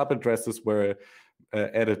 I think sub-addresses were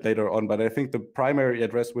added later on, but I think the primary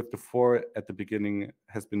address with the 4 at the beginning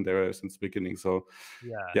has been there since the beginning. So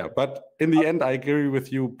yeah, but in the end, I agree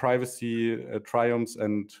with you, privacy triumphs,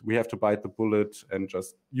 and we have to bite the bullet and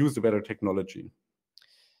just use the better technology.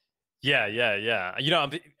 Yeah.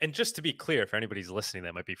 And just to be clear, for anybody's listening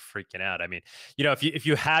that might be freaking out, I mean, if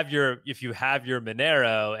you have your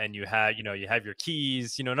Monero and you have your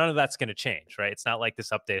keys, none of that's going to change, right? It's not like this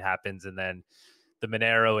update happens and then the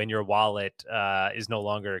Monero in your wallet is no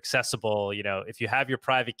longer accessible. If you have your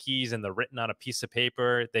private keys and they're written on a piece of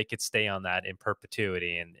paper, they could stay on that in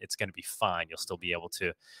perpetuity, and it's going to be fine. You'll still be able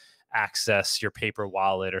to access your paper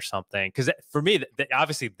wallet or something. Because for me,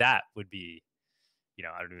 obviously that would be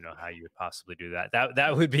I don't even know how you would possibly do that.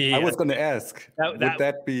 That would be. I was going to ask, would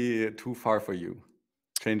that be too far for you?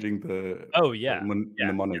 Changing the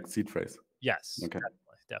mnemonic seed phrase. Yes, okay.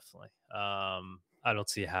 Definitely. I don't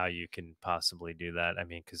see how you can possibly do that. I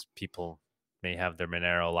mean, because people may have their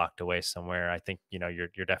Monero locked away somewhere. I think you're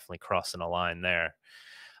definitely crossing a line there.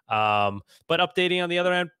 But updating on the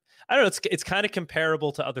other end, I don't know. It's kind of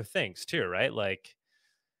comparable to other things too, right? Like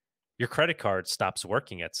your credit card stops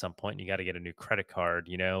working at some point. And you got to get a new credit card.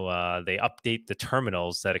 They update the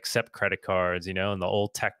terminals that accept credit cards. And the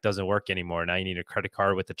old tech doesn't work anymore. Now you need a credit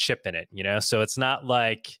card with a chip in it. So it's not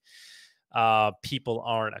like people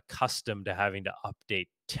aren't accustomed to having to update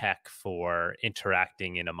tech for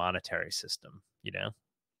interacting in a monetary system. Yeah,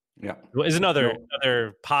 is another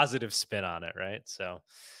positive spin on it, right? So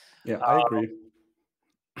yeah, I agree.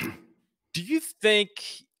 Do you think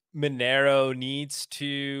Monero needs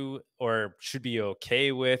to or should be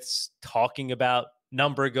okay with talking about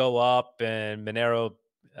number go up and Monero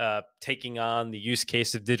taking on the use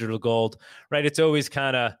case of digital gold, right? It's always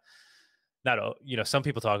kind of some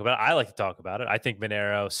people talk about it. I like to talk about it. I think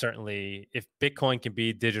Monero, certainly, if Bitcoin can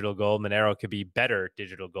be digital gold, Monero could be better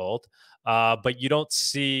digital gold. But you don't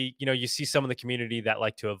see, you see some of the community that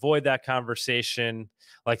like to avoid that conversation,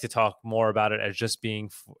 like to talk more about it as just being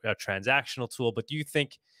a transactional tool. But do you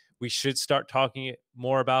think we should start talking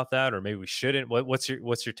more about that, or maybe we shouldn't? What's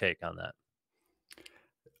your take on that?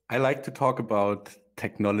 I like to talk about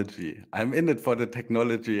technology. I'm in it for the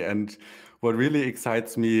technology, and what really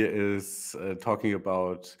excites me is talking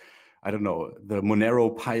about, I don't know, the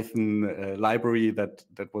Monero Python library that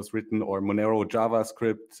was written, or Monero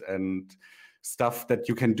JavaScript, and stuff that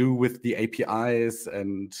you can do with the APIs,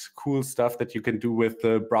 and cool stuff that you can do with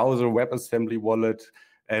the browser WebAssembly wallet.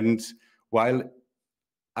 And while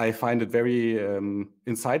I find it very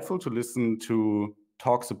insightful to listen to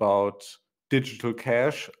talks about digital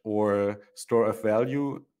cash or store of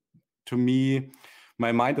value, to me,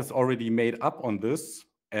 my mind is already made up on this.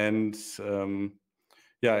 And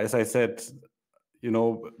yeah, as I said,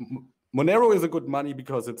 Monero is a good money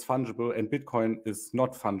because it's fungible, and Bitcoin is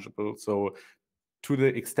not fungible. So to the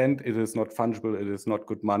extent it is not fungible, it is not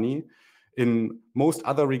good money. In most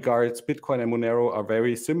other regards, Bitcoin and Monero are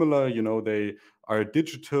very similar. They are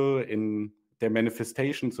digital in their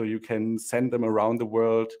manifestation, so you can send them around the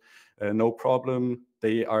world, no problem.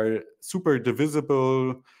 They are super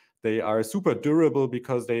divisible. They are super durable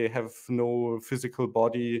because they have no physical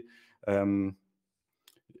body. Yeah,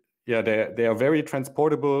 they are very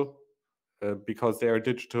transportable because they are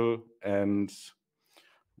digital. And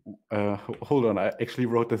hold on, I actually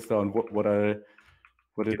wrote this down.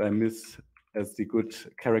 What did I miss as the good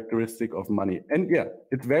characteristic of money? And yeah,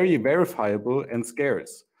 it's very verifiable and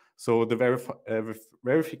scarce. So the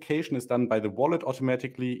verification is done by the wallet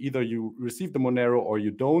automatically. Either you receive the Monero or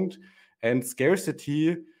you don't. And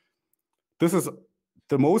scarcity, this is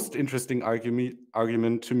the most interesting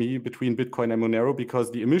argument to me between Bitcoin and Monero,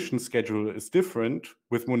 because the emission schedule is different.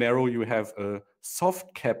 With Monero, you have a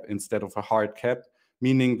soft cap instead of a hard cap,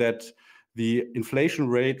 meaning that the inflation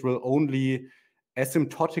rate will only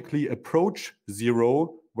asymptotically approach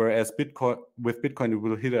zero, whereas with Bitcoin, it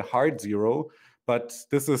will hit a hard zero. But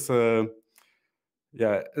this is a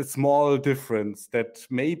small difference that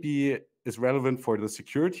maybe is relevant for the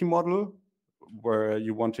security model, where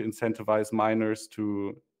you want to incentivize miners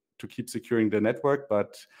to keep securing the network.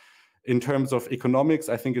 But in terms of economics,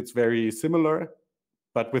 I think it's very similar.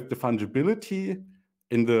 But with the fungibility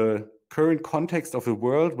in the current context of the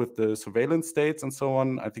world, with the surveillance states and so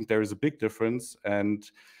on, I think there is a big difference. And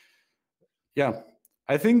yeah,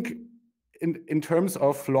 I think in terms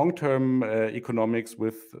of long-term economics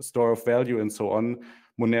with store of value and so on,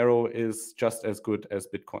 Monero is just as good as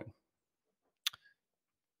Bitcoin.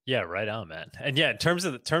 Yeah, right on, man. And yeah, in terms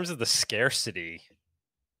of the scarcity,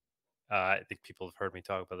 I think people have heard me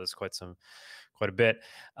talk about this quite a bit.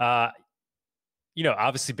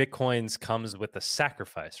 Obviously Bitcoin's comes with a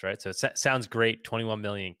sacrifice, right? So it sounds great, 21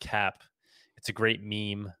 million cap. It's a great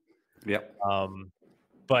meme. Yeah.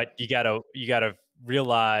 But you gotta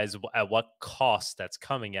realize at what cost that's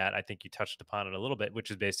coming at. I think you touched upon it a little bit,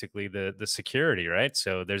 which is basically the security, right?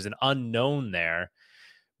 So there's an unknown there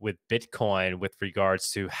with Bitcoin with regards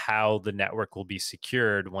to how the network will be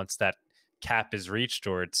secured once that cap is reached,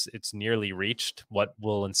 or it's nearly reached. What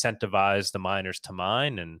will incentivize the miners to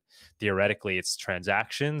mine? And theoretically it's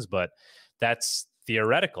transactions, but that's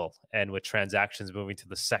theoretical. And with transactions moving to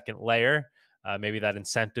the second layer, maybe that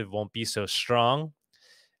incentive won't be so strong.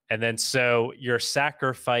 And then so you're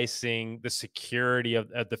sacrificing the security of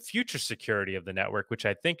the future security of the network, which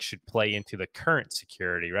I think should play into the current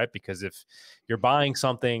security, right? Because if you're buying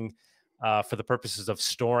something for the purposes of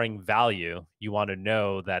storing value, you want to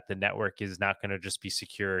know that the network is not going to just be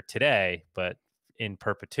secure today, but in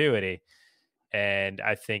perpetuity. And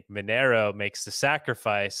I think Monero makes the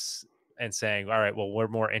sacrifice and saying, all right, well, we're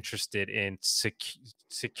more interested in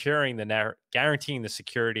securing guaranteeing the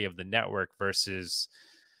security of the network versus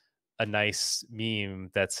a nice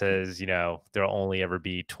meme that says, you know, there'll only ever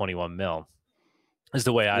be 21 mil, is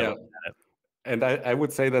the way I look at it. And I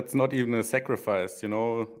would say that's not even a sacrifice. You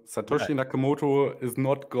know, Satoshi Nakamoto is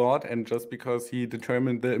not God. And just because he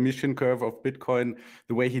determined the emission curve of Bitcoin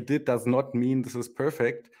the way he did does not mean this is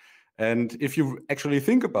perfect. And if you actually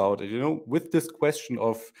think about it, you know, with this question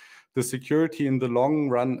of the security in the long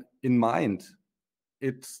run in mind,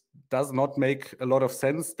 it does not make a lot of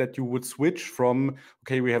sense that you would switch from,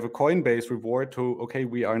 okay, we have a Coinbase reward to, okay,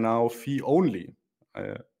 we are now fee only.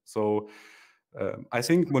 I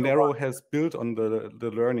think Monero has built on the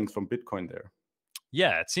learnings from Bitcoin there.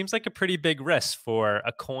 Yeah, it seems like a pretty big risk for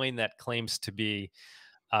a coin that claims to be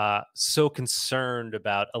so concerned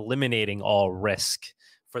about eliminating all risk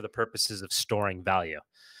for the purposes of storing value.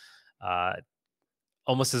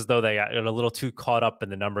 Almost as though they got a little too caught up in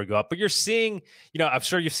the number go up. But you're seeing, you know, I'm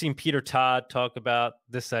sure you've seen Peter Todd talk about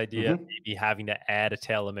this idea of maybe having to add a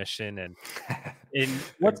tail emission. And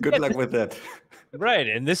good luck with that. Right.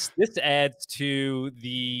 And this adds to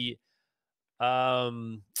the,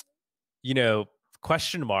 you know,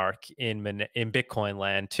 question mark in Bitcoin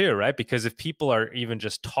land too, right? Because if people are even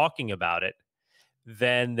just talking about it,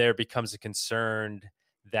 then there becomes a concern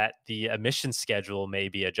that the emission schedule may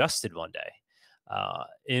be adjusted one day.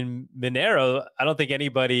 In Monero, I don't think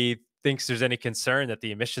anybody thinks there's any concern that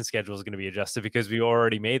the emission schedule is going to be adjusted because we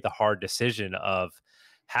already made the hard decision of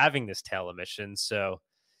having this tail emission. So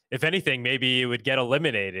if anything, maybe it would get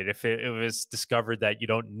eliminated if it was discovered that you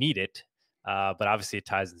don't need it. But obviously it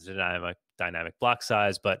ties into dynamic block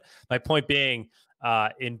size. But my point being,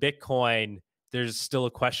 in Bitcoin, there's still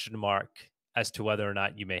a question mark as to whether or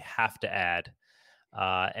not you may have to add.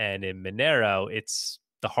 And in Monero, it's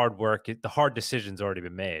the hard work, the hard decision's already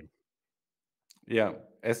been made. Yeah,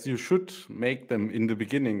 as you should make them in the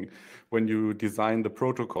beginning when you design the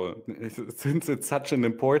protocol. Since it's such an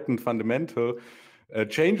important fundamental,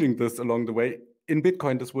 changing this along the way in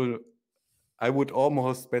Bitcoin, this will, I would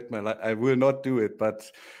almost bet my life, I will not do it, but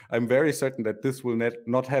I'm very certain that this will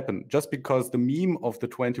not happen just because the meme of the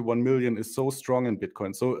 21 million is so strong in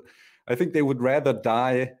Bitcoin. So I think they would rather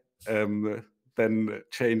die than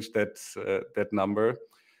change that number.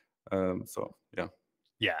 So yeah.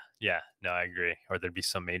 No, I agree. Or there'd be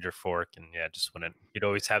some major fork, and just wouldn't. You'd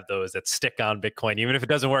always have those that stick on Bitcoin, even if it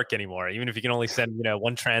doesn't work anymore. Even if you can only send,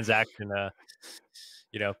 one transaction,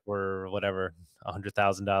 for whatever,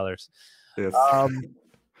 $100,000. Yes.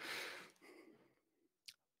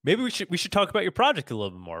 Maybe we should talk about your project a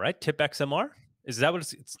little bit more, right? TipXMR, is that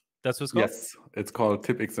what that's what it's called? Yes, it's called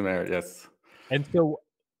TipXMR. Yes. And so,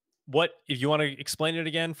 what if you want to explain it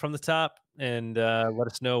again from the top and let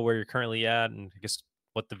us know where you're currently at, and I guess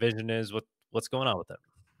what the vision is, what's going on with it?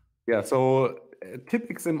 Yeah, so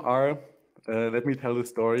TipXMR, let me tell the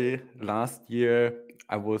story. Last year,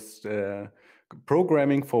 I was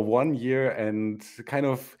programming for 1 year and kind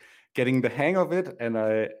of getting the hang of it. And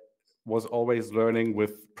I was always learning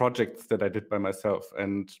with projects that I did by myself.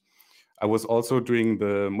 And I was also doing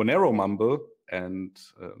the Monero Mumble and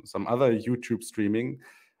some other YouTube streaming.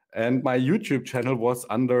 And my YouTube channel was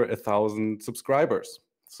under 1,000 subscribers.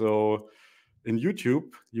 So in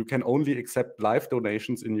YouTube, you can only accept live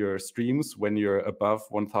donations in your streams when you're above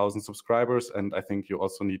 1,000 subscribers. And I think you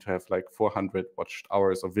also need to have like 400 watched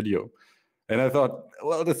hours of video. And I thought,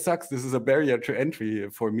 well, this sucks. This is a barrier to entry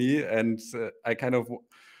for me. And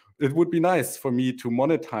it would be nice for me to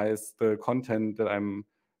monetize the content that I'm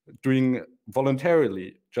doing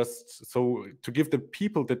voluntarily, just so to give the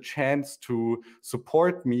people the chance to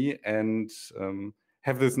support me and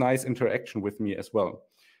have this nice interaction with me as well.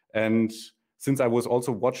 And since I was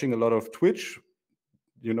also watching a lot of Twitch,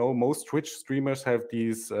 most Twitch streamers have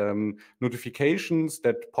these notifications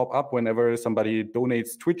that pop up whenever somebody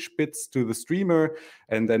donates Twitch bits to the streamer,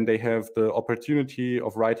 and then they have the opportunity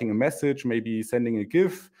of writing a message, maybe sending a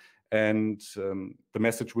GIF, and the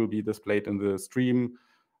message will be displayed in the stream,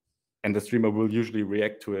 and the streamer will usually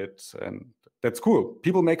react to it, and that's cool.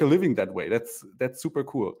 People make a living that way. That's super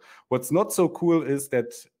cool. What's not so cool is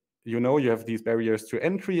that you have these barriers to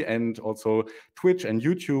entry, and also Twitch and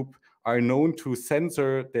YouTube are known to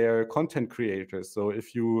censor their content creators. So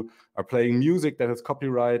if you are playing music that is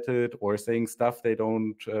copyrighted or saying stuff they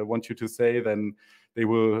don't want you to say, then they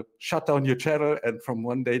will shut down your channel and from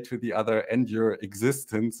one day to the other end your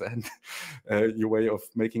existence and your way of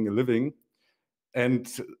making a living.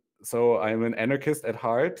 And so I'm an anarchist at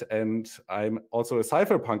heart, and I'm also a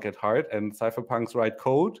cypherpunk at heart, and cypherpunks write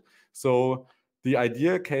code. So the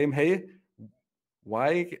idea came, hey,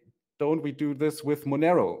 why don't we do this with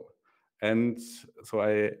Monero? And so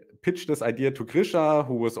I pitched this idea to Grisha,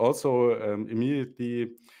 who was also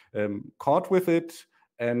immediately caught with it.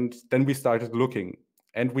 And then we started looking.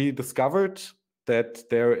 And we discovered that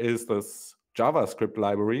there is this JavaScript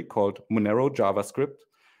library called Monero JavaScript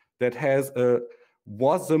that has a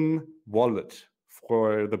WASM wallet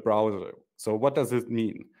for the browser. So what does it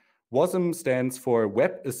mean? WASM stands for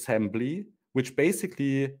WebAssembly, which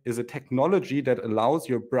basically is a technology that allows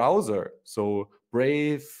your browser, so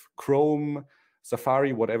Brave, Chrome,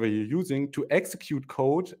 Safari, whatever you're using, to execute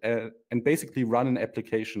code and basically run an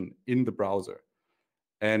application in the browser.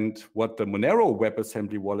 And what the Monero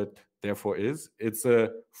WebAssembly wallet therefore is, it's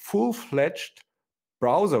a full-fledged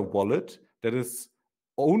browser wallet that is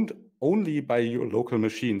owned only by your local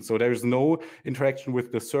machine. So there is no interaction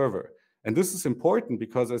with the server. And this is important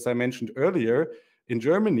because, as I mentioned earlier, in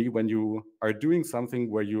Germany, when you are doing something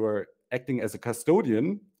where you are acting as a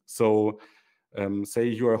custodian, so say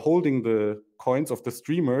you are holding the coins of the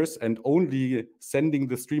streamers and only sending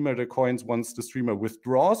the streamer the coins once the streamer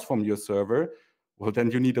withdraws from your server, well,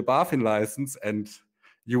 then you need a BaFin license and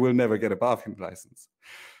you will never get a BaFin license.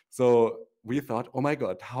 So we thought, oh my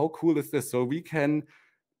God, how cool is this? So we can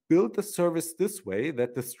build the service this way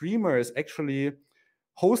that the streamer is actually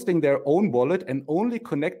hosting their own wallet and only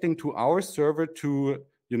connecting to our server to,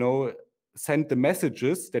 send the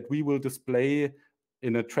messages that we will display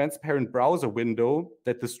in a transparent browser window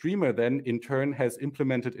that the streamer then in turn has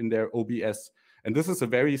implemented in their OBS. And this is a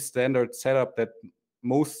very standard setup that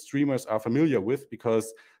most streamers are familiar with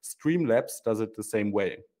because Streamlabs does it the same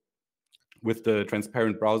way with the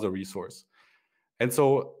transparent browser resource. And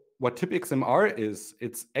so what TipXMR is,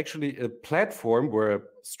 it's actually a platform where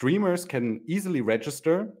streamers can easily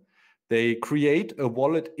register. They create a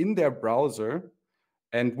wallet in their browser,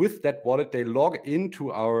 and with that wallet, they log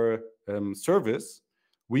into our service.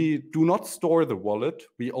 We do not store the wallet.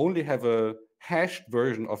 We only have a hashed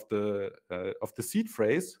version of the seed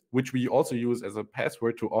phrase, which we also use as a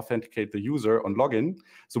password to authenticate the user on login.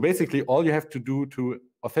 So basically, all you have to do to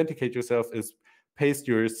authenticate yourself is paste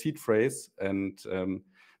your seed phrase, and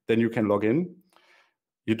then you can log in.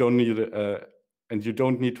 You don't need and you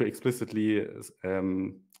don't need to explicitly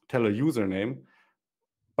tell a username.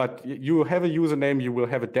 But you have a username, you will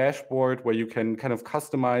have a dashboard where you can kind of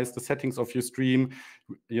customize the settings of your stream.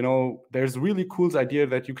 There's really cool idea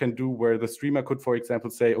that you can do where the streamer could, for example,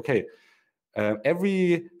 say, okay,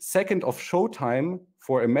 every second of showtime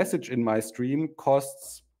for a message in my stream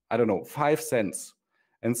costs, I don't know, 5 cents.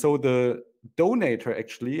 And so the donator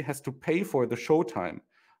actually has to pay for the showtime.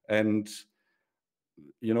 And,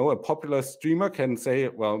 a popular streamer can say,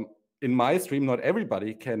 well, in my stream, not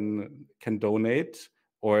everybody can donate.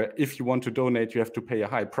 Or if you want to donate, you have to pay a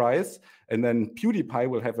high price. And then PewDiePie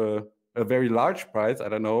will have a very large price, I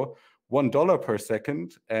don't know, $1 per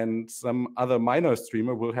second. And some other minor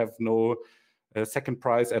streamer will have no second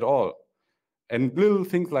price at all. And little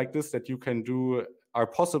things like this that you can do are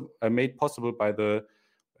made possible by the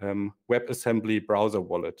WebAssembly browser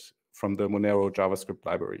wallet from the Monero JavaScript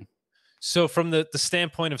library. So from the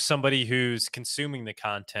standpoint of somebody who's consuming the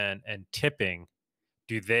content and tipping,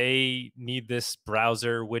 do they need this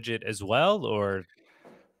browser widget as well, or?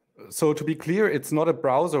 So to be clear, it's not a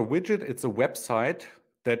browser widget, it's a website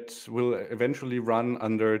that will eventually run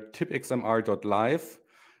under tipxmr.live.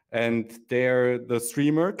 And there the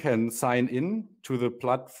streamer can sign in to the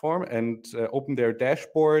platform and open their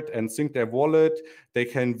dashboard and sync their wallet. They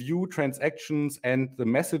can view transactions and the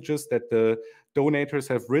messages that the donators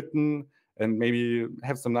have written and maybe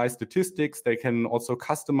have some nice statistics. They can also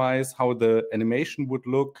customize how the animation would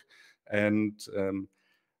look. And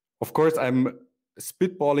of course, I'm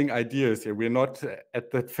spitballing ideas here. We're not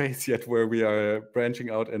at that phase yet where we are branching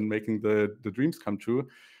out and making the dreams come true.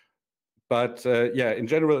 But yeah, in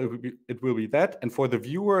general, it will be that. And for the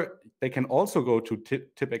viewer, they can also go to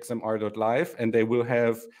tipxmr.live and they will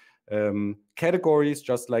have categories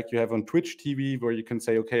just like you have on Twitch TV, where you can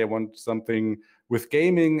say, okay, I want something with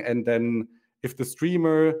gaming. And then if the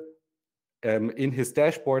streamer in his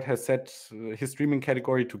dashboard has set his streaming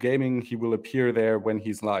category to gaming, he will appear there when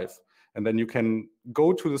he's live. And then you can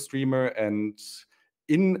go to the streamer and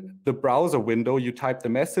in the browser window, you type the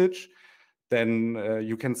message. Then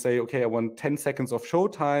you can say, okay, I want 10 seconds of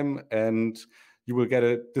showtime, and you will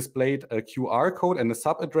get displayed a QR code and a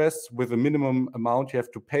sub address with a minimum amount you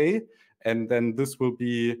have to pay. And then this will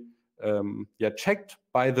be checked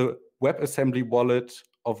by the WebAssembly wallet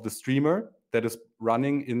of the streamer. that is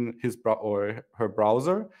running in his or her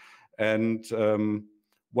browser. And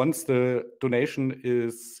once the donation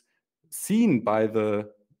is seen by the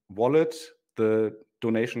wallet, the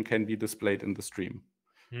donation can be displayed in the stream.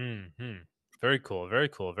 Very cool. Very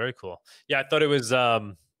cool. Very cool. Yeah, I thought it was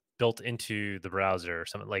built into the browser or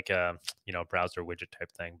something like a browser widget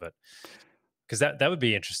type thing, but because that would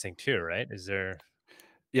be interesting too, right? Is there?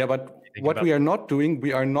 Yeah, but what we are not doing,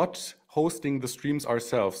 we are not hosting the streams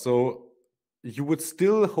ourselves. So you would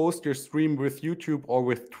still host your stream with YouTube or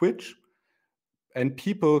with Twitch, and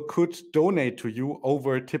people could donate to you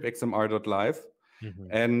over tipxmr.live.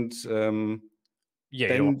 And then you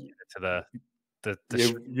don't want to get to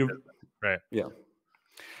the right. Yeah.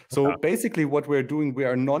 So basically what we're doing, we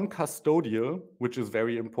are non-custodial, which is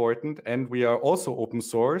very important. And we are also open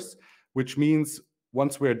source, which means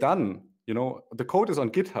once we're done, the code is on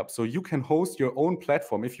GitHub. So you can host your own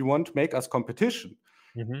platform. If you want to make us competition,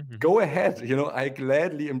 go ahead. I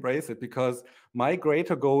gladly embrace it, because my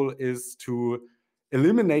greater goal is to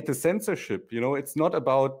eliminate the censorship. It's not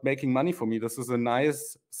about making money for me. This is a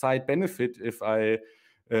nice side benefit if I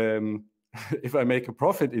make a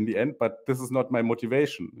profit in the end, but this is not my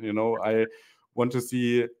motivation. I want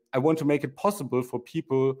to make it possible for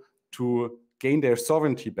people to gain their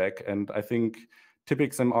sovereignty back. And I think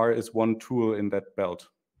TipXMR is one tool in that belt.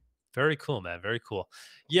 Very cool, man. Very cool.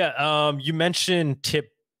 Yeah. You mentioned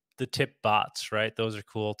the tip bots, right? Those are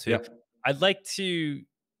cool too. Yeah. I'd like to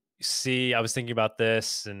see, I was thinking about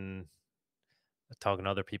this and talking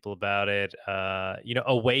to other people about it,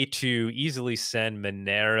 a way to easily send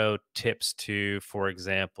Monero tips to, for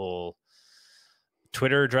example,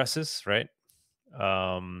 Twitter addresses, right?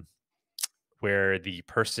 Where the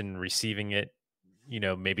person receiving it,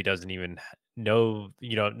 maybe doesn't even know,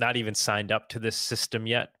 not even signed up to this system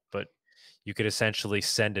yet, but you could essentially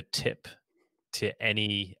send a tip to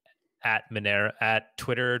any @Monero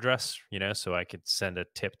Twitter address, so I could send a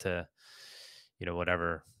tip to,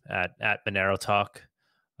 whatever at MoneroTalk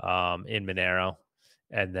in Monero,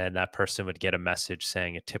 and then that person would get a message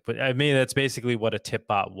saying a tip. I mean, that's basically what a tip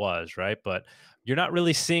bot was, right? But you're not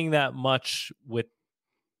really seeing that much with.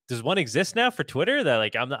 Does one exist now for Twitter? That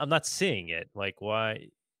like I'm not seeing it. Like, why?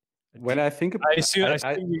 When I think about, I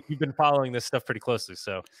assume you've been following this stuff pretty closely,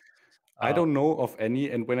 so I don't know of any.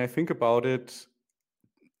 And when I think about it,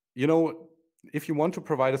 if you want to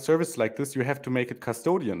provide a service like this, you have to make it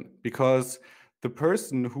custodian, because the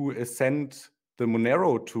person who is sent the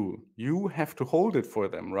Monero to, you have to hold it for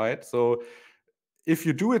them, right? So if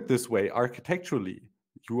you do it this way architecturally,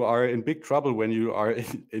 you are in big trouble when you are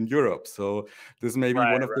in Europe. So this may be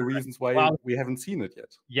one of the reasons why we haven't seen it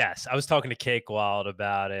yet. Yes, I was talking to Cakewild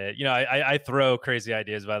about it. I throw crazy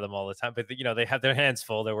ideas by them all the time, but they have their hands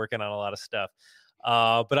full. They're working on a lot of stuff.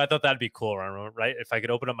 But I thought that'd be cool, right? If I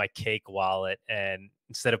could open up my Cake wallet and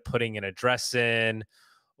instead of putting an address in,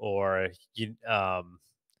 or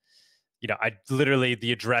I literally,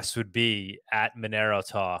 the address would be at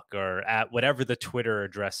MoneroTalk or at whatever the Twitter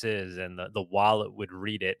address is, and the wallet would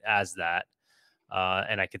read it as that,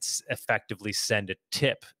 and I could effectively send a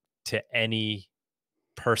tip to any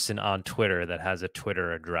person on Twitter that has a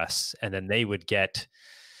Twitter address, and then they would get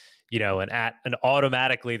and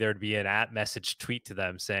automatically there'd be an @message tweet to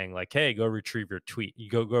them saying like, hey, go retrieve your tweet. You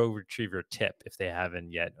go retrieve your tip if they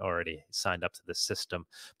haven't yet already signed up to the system.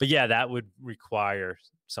 But yeah, that would require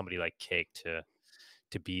somebody like Cake to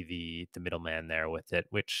be the middleman there with it,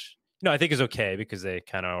 which I think is okay, because they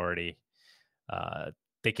kind of already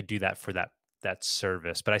they could do that for that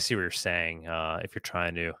service. But I see what you're saying. If you're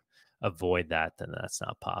trying to avoid that, then that's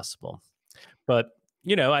not possible. But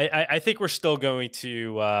I think we're still going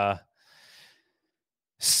to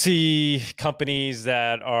see companies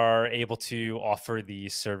that are able to offer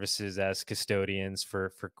these services as custodians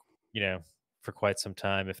for quite some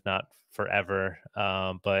time, if not forever.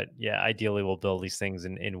 But yeah, ideally we'll build these things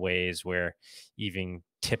in ways where even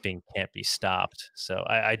tipping can't be stopped. So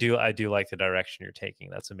I do like the direction you're taking.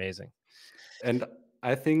 That's amazing. And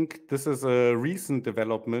I think this is a recent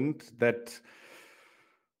development that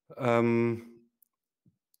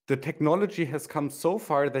the technology has come so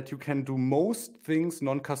far that you can do most things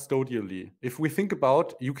non-custodially. If we think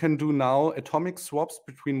about, you can do now atomic swaps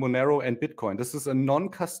between Monero and Bitcoin. This is a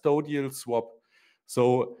non-custodial swap.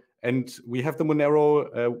 So, and we have the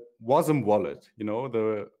Monero WASM wallet,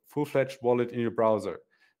 the full-fledged wallet in your browser.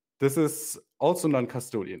 This is also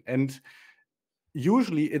non-custodian. And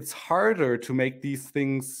usually it's harder to make these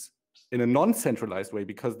things in a non-centralized way,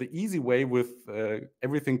 because the easy way with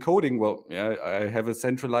everything coding, well, yeah, I have a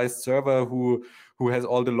centralized server who has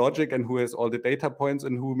all the logic and who has all the data points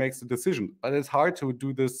and who makes the decision. But it's hard to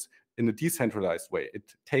do this in a decentralized way. It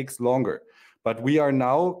takes longer. But we are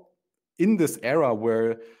now in this era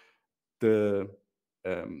where the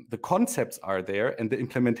concepts are there and the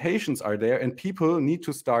implementations are there, and people need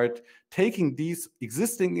to start taking these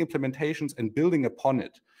existing implementations and building upon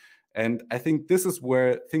it. And I think this is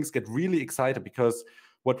where things get really excited, because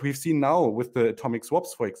what we've seen now with the atomic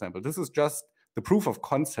swaps, for example, this is just the proof of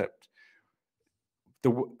concept.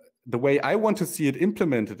 The way I want to see it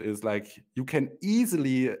implemented is like you can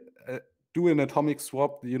easily do an atomic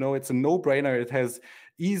swap. You know, it's a no-brainer. It has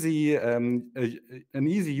easy an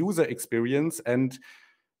easy user experience, and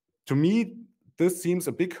to me, this seems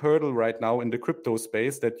a big hurdle right now in the crypto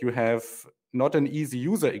space, that you have not an easy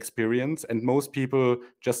user experience, and most people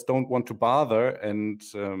just don't want to bother. And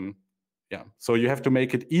yeah, so you have to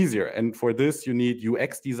make it easier. And for this, you need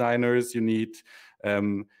UX designers, you need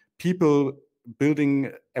people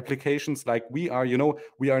building applications like we are. You know,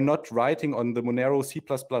 we are not writing on the Monero C++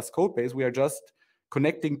 code base. We are just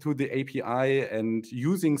connecting to the API and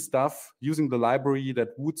using stuff, using the library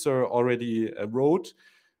that Woozer already wrote.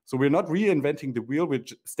 So we're not reinventing the wheel. We're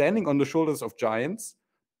standing on the shoulders of giants,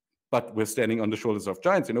 but we're standing on the shoulders of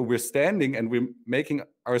giants. You know, we're standing and we're making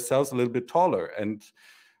ourselves a little bit taller. And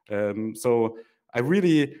so I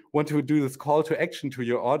really want to do this call to action to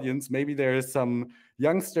your audience. Maybe there is some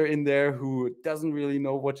youngster in there who doesn't really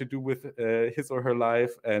know what to do with his or her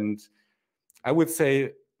life. And I would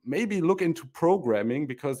say maybe look into programming,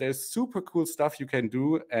 because there's super cool stuff you can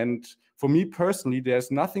do. And for me personally, there's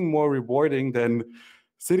nothing more rewarding than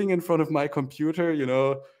sitting in front of my computer, you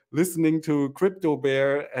know, listening to Crypto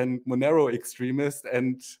Bear and Monero Extremist,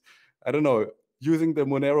 and I don't know, using the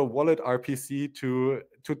Monero Wallet RPC to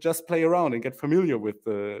just play around and get familiar with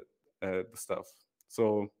the stuff.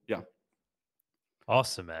 So yeah.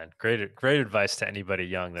 Awesome, man. Great advice to anybody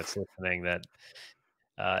young that's listening that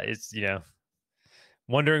is, you know,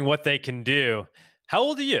 wondering what they can do. How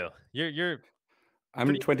old are you?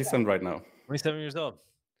 I'm 27 right now. 27 years old.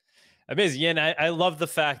 Amazing. Yeah, and I love the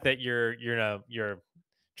fact that you're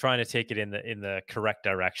trying to take it in the correct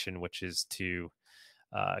direction, which is to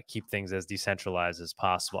keep things as decentralized as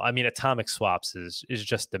possible. I mean, atomic swaps is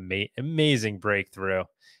just amazing breakthrough.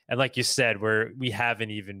 And like you said, we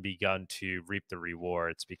haven't even begun to reap the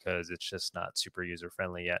rewards because it's just not super user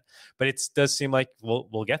friendly yet. But it does seem like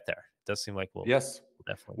we'll get there. It does seem like we'll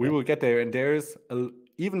definitely will get there. And there's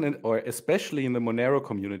especially in the Monero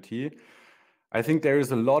community, I think there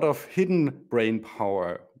is a lot of hidden brain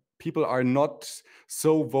power. People are not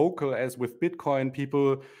so vocal as with Bitcoin.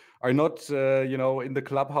 People are not, you know, in the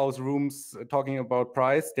clubhouse rooms talking about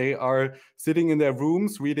price. They are sitting in their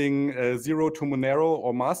rooms reading Zero to Monero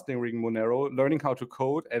or Mastering Monero, learning how to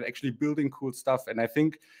code and actually building cool stuff. And I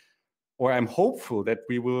think, or I'm hopeful that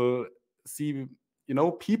we will see, you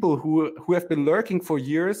know, people who have been lurking for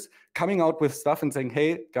years coming out with stuff and saying,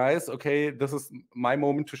 hey, guys, okay, this is my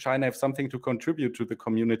moment to shine. I have something to contribute to the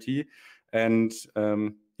community. And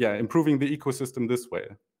yeah, improving the ecosystem this way.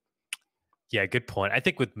 Yeah, good point. I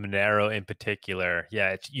think with Monero in particular,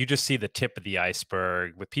 yeah, you just see the tip of the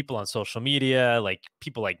iceberg with people on social media, like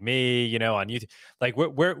people like me, you know, on YouTube. Like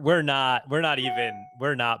we're not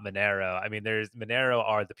Monero. I mean, Monero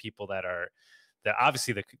are the people that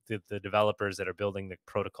obviously the developers that are building the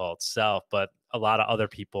protocol itself, but a lot of other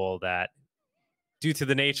people that, due to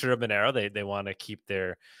the nature of Monero, they want to keep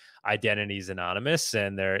their identities anonymous,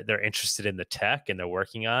 and they're interested in the tech and they're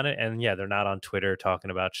working on it. And yeah, they're not on Twitter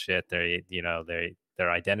talking about shit. Their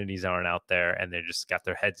identities aren't out there, and they just got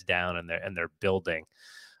their heads down and they're building.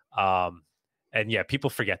 And yeah,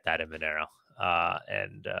 people forget that in Monero.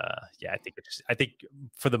 Yeah, I think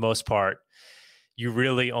for the most part, you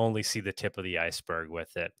really only see the tip of the iceberg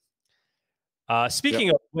with it.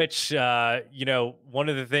 Speaking of which, you know, one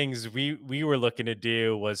of the things we were looking to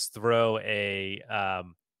do was throw a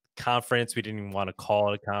conference. We didn't even want to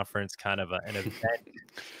call it a conference, kind of an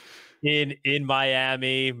event in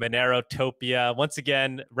Miami, MoneroTopia. Once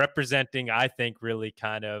again, representing, I think, really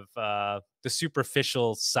kind of the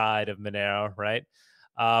superficial side of Monero, right?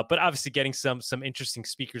 But obviously getting some interesting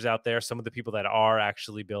speakers out there, some of the people that are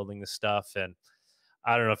actually building the stuff. And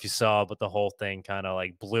I don't know if you saw, but the whole thing kind of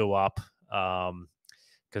like blew up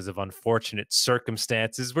because of unfortunate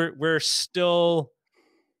circumstances. We're still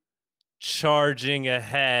charging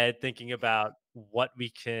ahead, thinking about what we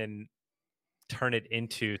can turn it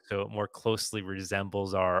into so it more closely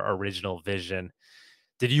resembles our original vision.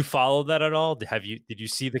 Did you follow that at all? Did you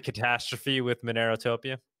see the catastrophe with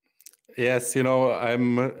MoneroTopia? Yes, you know,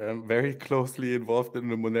 I'm very closely involved in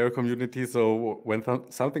the Monero community. So when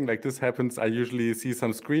something like this happens, I usually see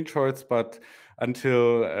some screenshots. But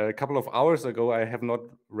until a couple of hours ago, I have not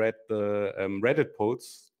read the Reddit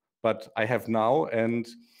posts, but I have now. And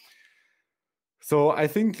So I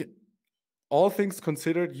think all things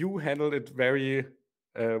considered, you handled it very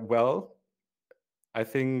well. I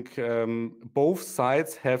think both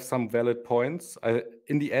sides have some valid points.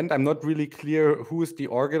 In the end, I'm not really clear who is the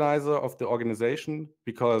organizer of the organization,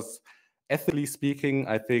 because ethically speaking,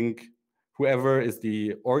 I think whoever is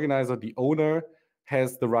the organizer, the owner,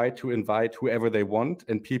 has the right to invite whoever they want,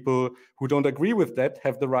 and people who don't agree with that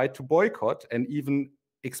have the right to boycott, and even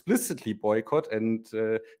explicitly boycott, and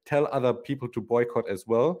tell other people to boycott as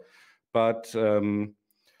well. But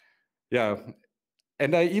yeah,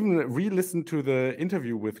 and I even re-listened to the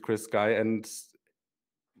interview with Chris Guy, and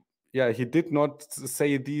yeah, he did not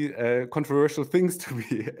say the controversial things to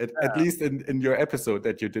me, at least in your episode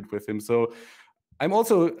that you did with him. So I'm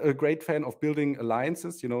also a great fan of building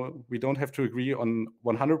alliances. You know, we don't have to agree on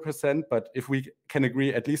 100%, but if we can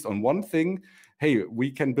agree at least on one thing, hey,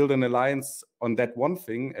 we can build an alliance on that one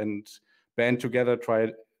thing and band together, try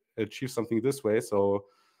to achieve something this way. So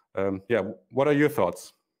yeah, what are your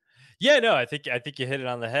thoughts? Yeah, no, I think you hit it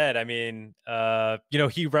on the head. I mean, you know,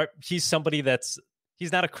 he's somebody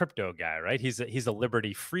he's not a crypto guy, right? He's a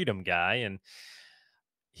liberty freedom guy, and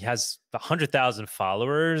he has 100,000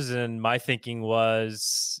 followers. And my thinking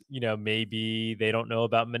was, you know, maybe they don't know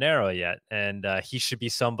about Monero yet, and he should be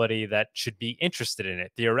somebody that should be interested in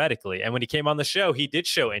it theoretically. And when he came on the show, he did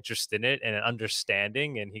show interest in it and an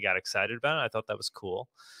understanding, and he got excited about it. I thought that was cool.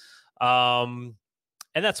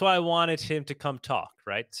 And that's why I wanted him to come talk,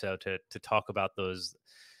 right? So to talk about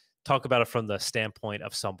it from the standpoint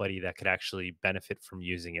of somebody that could actually benefit from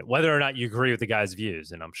using it, whether or not you agree with the guy's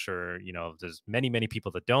views. And I'm sure, you know, there's many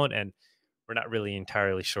people that don't, and we're not really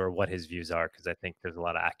entirely sure what his views are, because I think there's a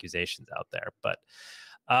lot of accusations out there. But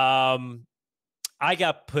I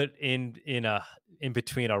got put in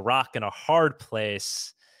between a rock and a hard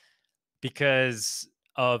place because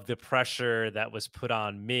of the pressure that was put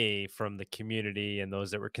on me from the community and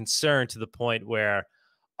those that were concerned, to the point where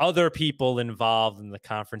other people involved in the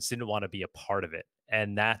conference didn't want to be a part of it.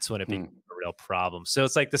 And that's when it became a real problem. So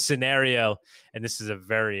it's like the scenario, and this is a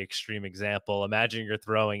very extreme example. Imagine you're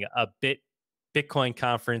throwing a Bitcoin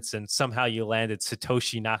conference and somehow you landed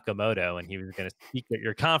Satoshi Nakamoto and he was going to speak at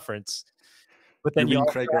your conference. But then you mean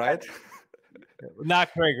Craig Wright?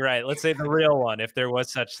 Not Craig Wright. Let's say the real one, if there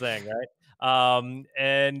was such thing, right?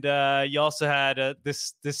 And you also had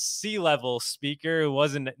this C-level speaker who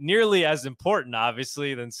wasn't nearly as important,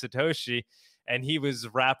 obviously, than Satoshi, and he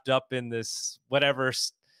was wrapped up in this whatever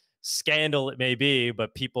scandal it may be,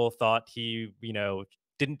 but people thought he, you know,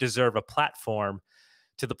 didn't deserve a platform,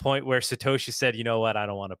 to the point where Satoshi said, you know what, I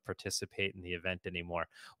don't want to participate in the event anymore.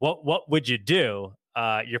 What would you do?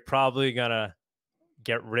 You're probably gonna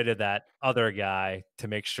get rid of that other guy to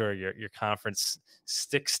make sure your conference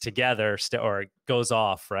sticks together or goes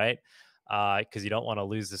off, right? Because you don't want to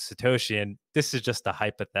lose the Satoshi. And this is just a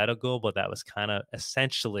hypothetical, but that was kind of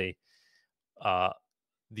essentially a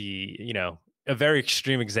very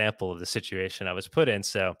extreme example of the situation I was put in.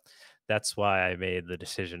 So that's why I made the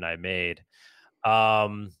decision I made.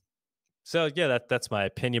 So yeah, that's my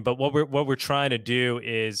opinion. But what we're trying to do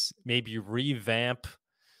is maybe revamp.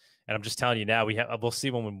 And I'm just telling you now, we'll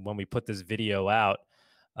see when we put this video out,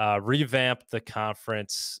 revamp the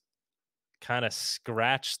conference, kind of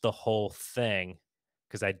scratch the whole thing,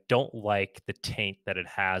 because I don't like the taint that it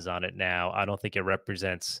has on it now. I don't think it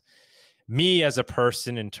represents me as a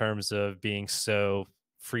person in terms of being so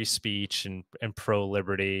free speech and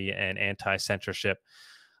pro-liberty and anti-censorship.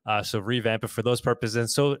 So revamp it for those purposes, and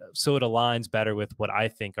so it aligns better with what I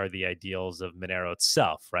think are the ideals of Monero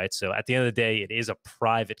itself, right? So at the end of the day, it is a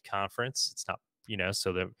private conference. It's not, you know,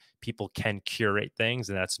 so that people can curate things,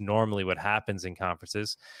 and that's normally what happens in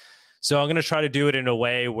conferences. So I'm going to try to do it in a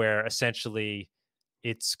way where essentially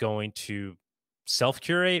it's going to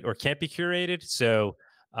self-curate or can't be curated. So,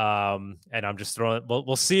 and I'm just throwing,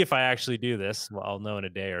 we'll see if I actually do this. Well, I'll know in a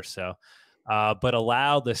day or so, but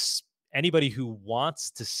allow anybody who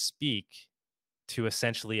wants to speak to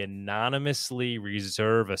essentially anonymously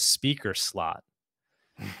reserve a speaker slot.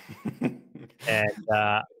 And,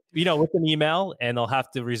 you know, with an email, and they'll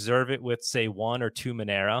have to reserve it with, say, 1 or 2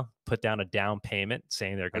 Monero, put down a down payment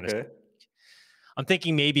saying they're going to. I'm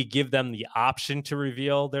thinking maybe give them the option to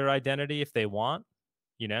reveal their identity if they want,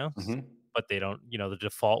 you know, but they don't, you know, the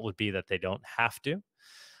default would be that they don't have to.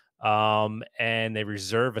 And they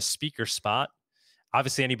reserve a speaker spot.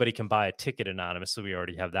 Obviously, anybody can buy a ticket anonymously. We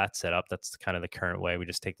already have that set up. That's kind of the current way. We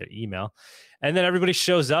just take their email, and then everybody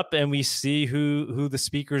shows up, and we see who the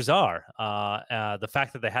speakers are. The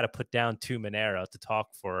fact that they had to put down 2 Monero to talk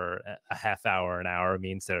for a half hour, an hour,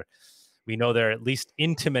 means we know they're at least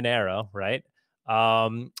into Monero, right?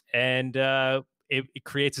 And it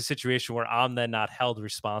creates a situation where I'm then not held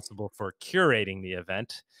responsible for curating the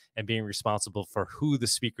event and being responsible for who the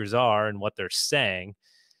speakers are and what they're saying,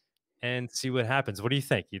 and see what happens. What do you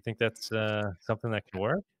think? You think that's something that can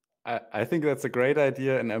work? I think that's a great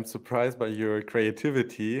idea, and I'm surprised by your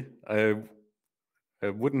creativity. I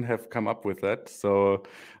wouldn't have come up with that. So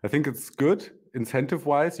I think it's good.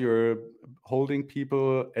 Incentive-wise, you're holding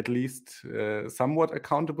people at least somewhat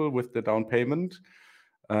accountable with the down payment.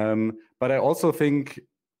 But I also think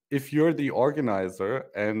if you're the organizer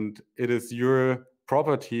and it is your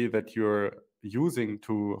property that you're using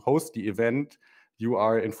to host the event, you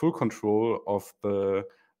are in full control of the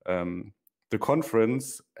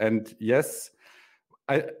conference. And yes,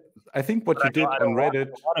 I think what you did on Reddit.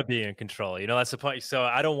 I want to be in control. You know, that's the point. So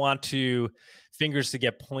I don't want fingers to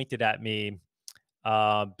get pointed at me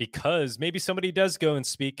because maybe somebody does go and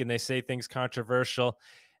speak and they say things controversial.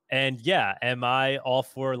 And yeah, am I all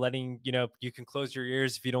for letting, you can close your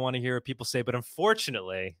ears if you don't want to hear what people say. But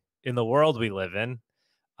unfortunately, in the world we live in,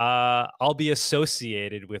 I'll be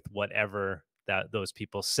associated with whatever that those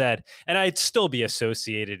people said. And I'd still be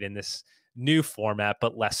associated in this new format,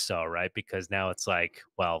 but less so, right? Because now it's like,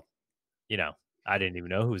 well, I didn't even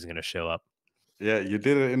know who was going to show up. Yeah, you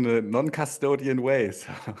did it in a non-custodian way.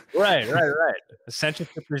 So. Right. A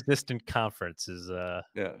censorship-resistant conference is.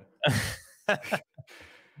 Yeah.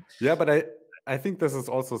 Yeah, but I think this is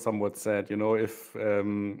also somewhat sad. If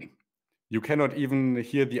you cannot even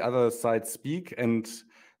hear the other side speak, and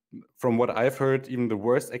from what I've heard, even the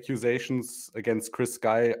worst accusations against Chris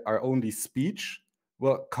Guy are only speech.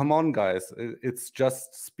 Well, come on, guys. It's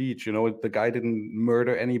just speech. The guy didn't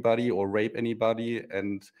murder anybody or rape anybody.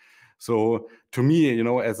 And so to me,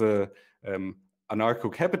 as a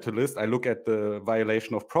anarcho-capitalist, I look at the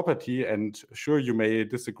violation of property, and sure, you may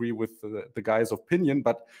disagree with the guy's opinion,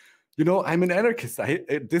 but I'm an anarchist. I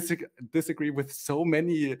disagree with so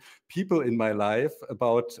many people in my life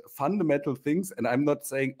about fundamental things. And I'm not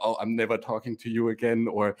saying, oh, I'm never talking to you again,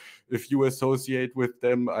 or if you associate with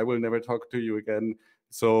them, I will never talk to you again.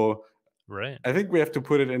 So right. I think we have to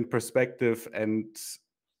put it in perspective, and,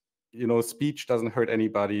 speech doesn't hurt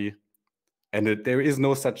anybody. And there is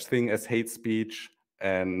no such thing as hate speech.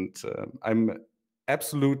 And I'm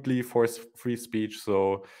absolutely for free speech.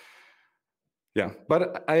 So yeah,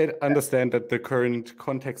 but I understand that the current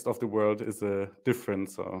context of the world is different.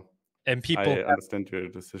 So I understand your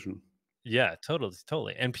decision. Yeah,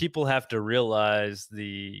 totally. And people have to realize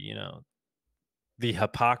the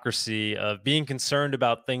hypocrisy of being concerned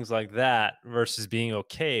about things like that versus being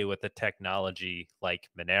okay with a technology like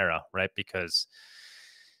Monero, right? Because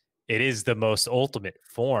it is the most ultimate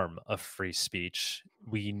form of free speech.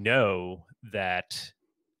 We know that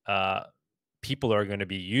people are going to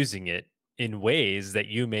be using it in ways that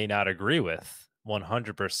you may not agree with.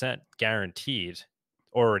 100% guaranteed,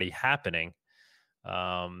 already happening.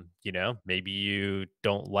 Maybe you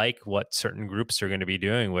don't like what certain groups are going to be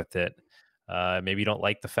doing with it. Maybe you don't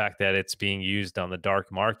like the fact that it's being used on the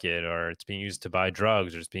dark market, or it's being used to buy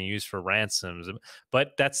drugs, or it's being used for ransoms.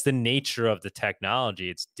 But that's the nature of the technology.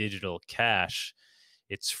 It's digital cash.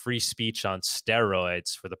 It's free speech on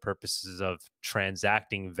steroids for the purposes of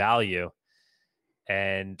transacting value.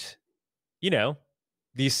 And,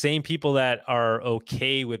 these same people that are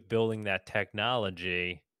okay with building that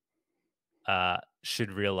technology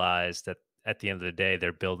should realize that at the end of the day,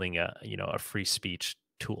 they're building a free speech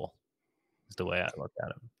tool. Is the way I look at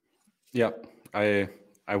it. Yeah,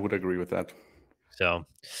 I would agree with that. So,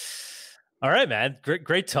 all right, man,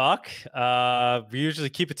 great talk. We usually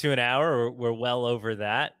keep it to an hour. We're well over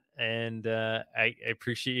that, and I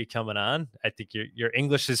appreciate you coming on. I think your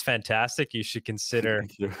English is fantastic. You should consider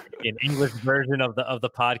an English version of the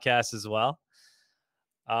podcast as well.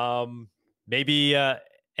 Maybe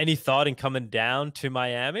any thought in coming down to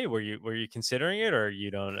Miami? Were you considering it, or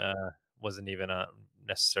you don't? Wasn't even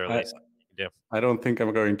necessarily. I don't think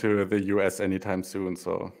I'm going to the US anytime soon,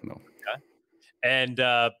 so no. Okay. And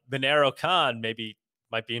MoneroCon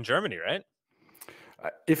might be in Germany, right?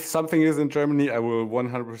 If something is in Germany, I will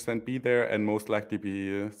 100% be there, and most likely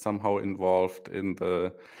be somehow involved in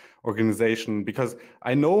the organization, because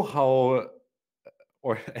I know how,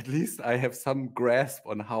 or at least I have some grasp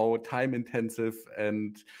on how time intensive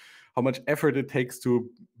and how much effort it takes to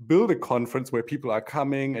build a conference where people are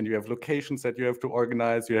coming, and you have locations that you have to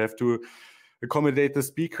organize, you have to accommodate the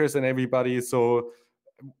speakers and everybody. So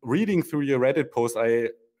reading through your Reddit post, I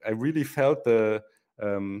really felt the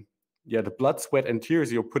blood, sweat, and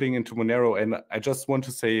tears you're putting into Monero. And I just want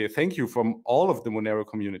to say thank you from all of the Monero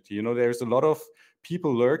community. There's a lot of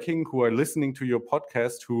people lurking who are listening to your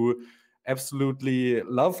podcast who absolutely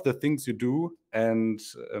love the things you do. And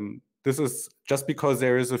this is just because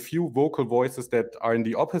there is a few vocal voices that are in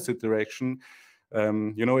the opposite direction.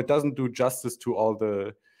 It doesn't do justice to all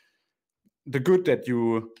the good that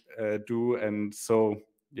you do. And so,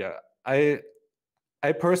 yeah, I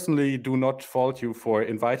personally do not fault you for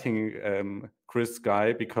inviting Chris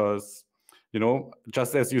Guy, because,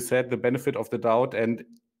 just as you said, the benefit of the doubt. And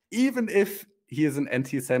even if he is an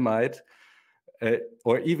anti-Semite,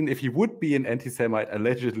 or even if he would be an anti-Semite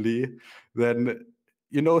allegedly, then,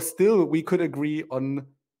 still we could agree on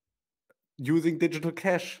using digital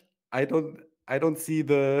cash. I don't see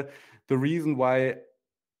the reason why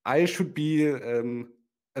I should be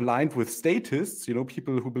aligned with statists,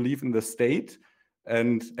 people who believe in the state,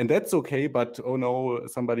 and that's okay. But oh no,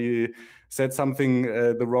 somebody said something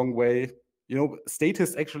the wrong way.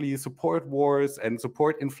 Statists actually support wars and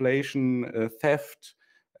support inflation, theft,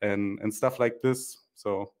 and stuff like this.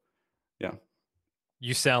 So, yeah.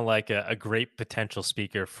 You sound like a great potential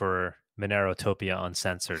speaker for MoneroTopia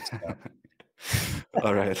Uncensored. So.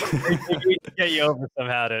 All right. We can get you over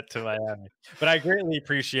somehow to Miami. But I greatly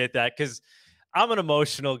appreciate that, because I'm an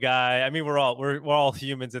emotional guy. I mean, we're all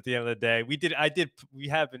humans at the end of the day. We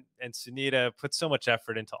have and Sunita put so much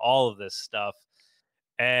effort into all of this stuff,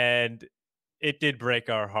 and it did break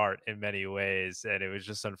our heart in many ways, and it was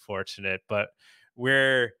just unfortunate. But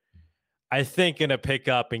we're, I think, gonna pick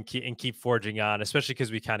up and keep forging on, especially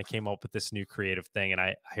because we kind of came up with this new creative thing,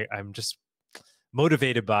 and I'm just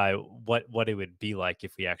motivated by what it would be like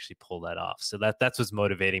if we actually pull that off. So that's what's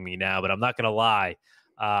motivating me now. But I'm not gonna lie,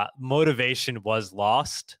 motivation was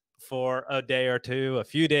lost for a day or two, a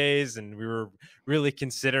few days, and we were really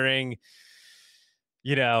considering,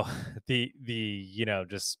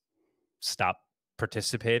 just stop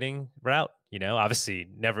participating route. Obviously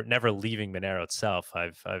never leaving Monero itself.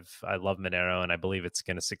 I love Monero and I believe it's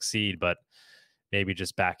going to succeed, but maybe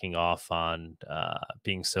just backing off on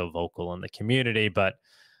being so vocal in the community. But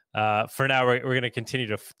for now, we're going to continue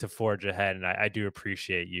to forge ahead, and I do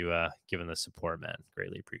appreciate you giving the support, man.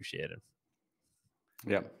 Greatly appreciate it.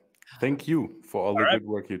 Yeah, thank you for all the good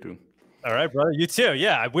work you do. All right, brother. You too.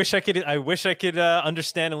 Yeah, I wish I could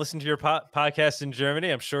understand and listen to your podcast in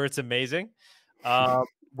Germany. I'm sure it's amazing.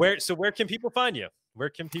 Where can people find you? Where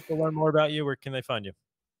can people learn more about you? Where can they find you?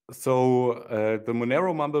 So the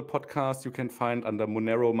Monero Mumble podcast you can find under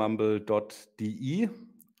moneromumble.de,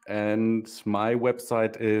 and my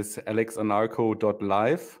website is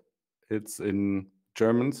alexanarcho.live. It's in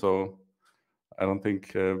German, so I don't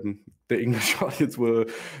think the English audience will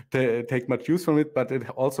take much use from it, but it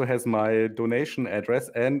also has my donation address,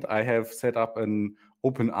 and I have set up an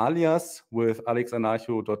open alias with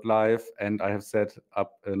alexanarcho.live, and I have set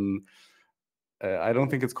up an I don't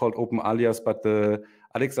think it's called open alias, but the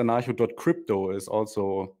alexanarcho.crypto is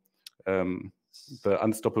also the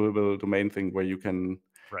unstoppable domain thing where you can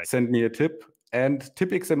send me a tip. And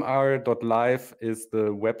TipXMR.live is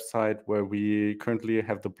the website where we currently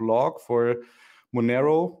have the blog for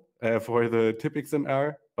Monero, for the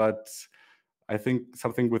TipXMR, but I think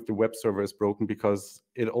something with the web server is broken because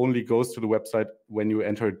it only goes to the website when you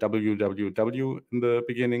enter www in the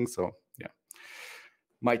beginning. So yeah,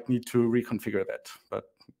 might need to reconfigure that, but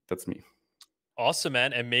that's me. Awesome,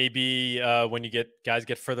 man. And maybe when you guys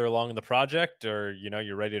get further along in the project, or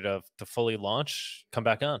you're ready to fully launch, come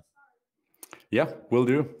back on. Yeah, we'll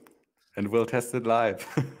do, and we'll test it live.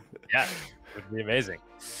 Yeah, it would be amazing.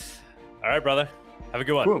 All right, brother. Have a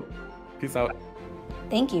good one. Cool. Peace out.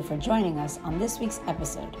 Thank you for joining us on this week's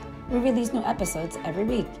episode. We release new episodes every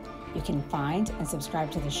week. You can find and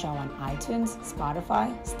subscribe to the show on iTunes,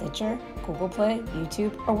 Spotify, Stitcher, Google Play,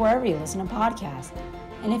 YouTube, or wherever you listen to podcasts.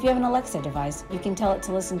 And if you have an Alexa device, you can tell it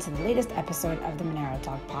to listen to the latest episode of the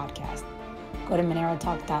MoneroTalk podcast. Go to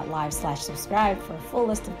monerotalk.live/subscribe for a full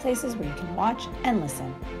list of places where you can watch and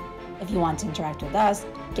listen. If you want to interact with us,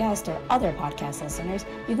 guests, or other podcast listeners,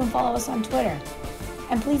 you can follow us on Twitter.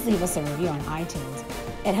 And please leave us a review on iTunes.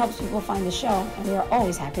 It helps people find the show, and we are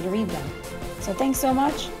always happy to read them. So thanks so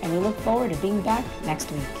much, and we look forward to being back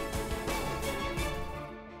next week.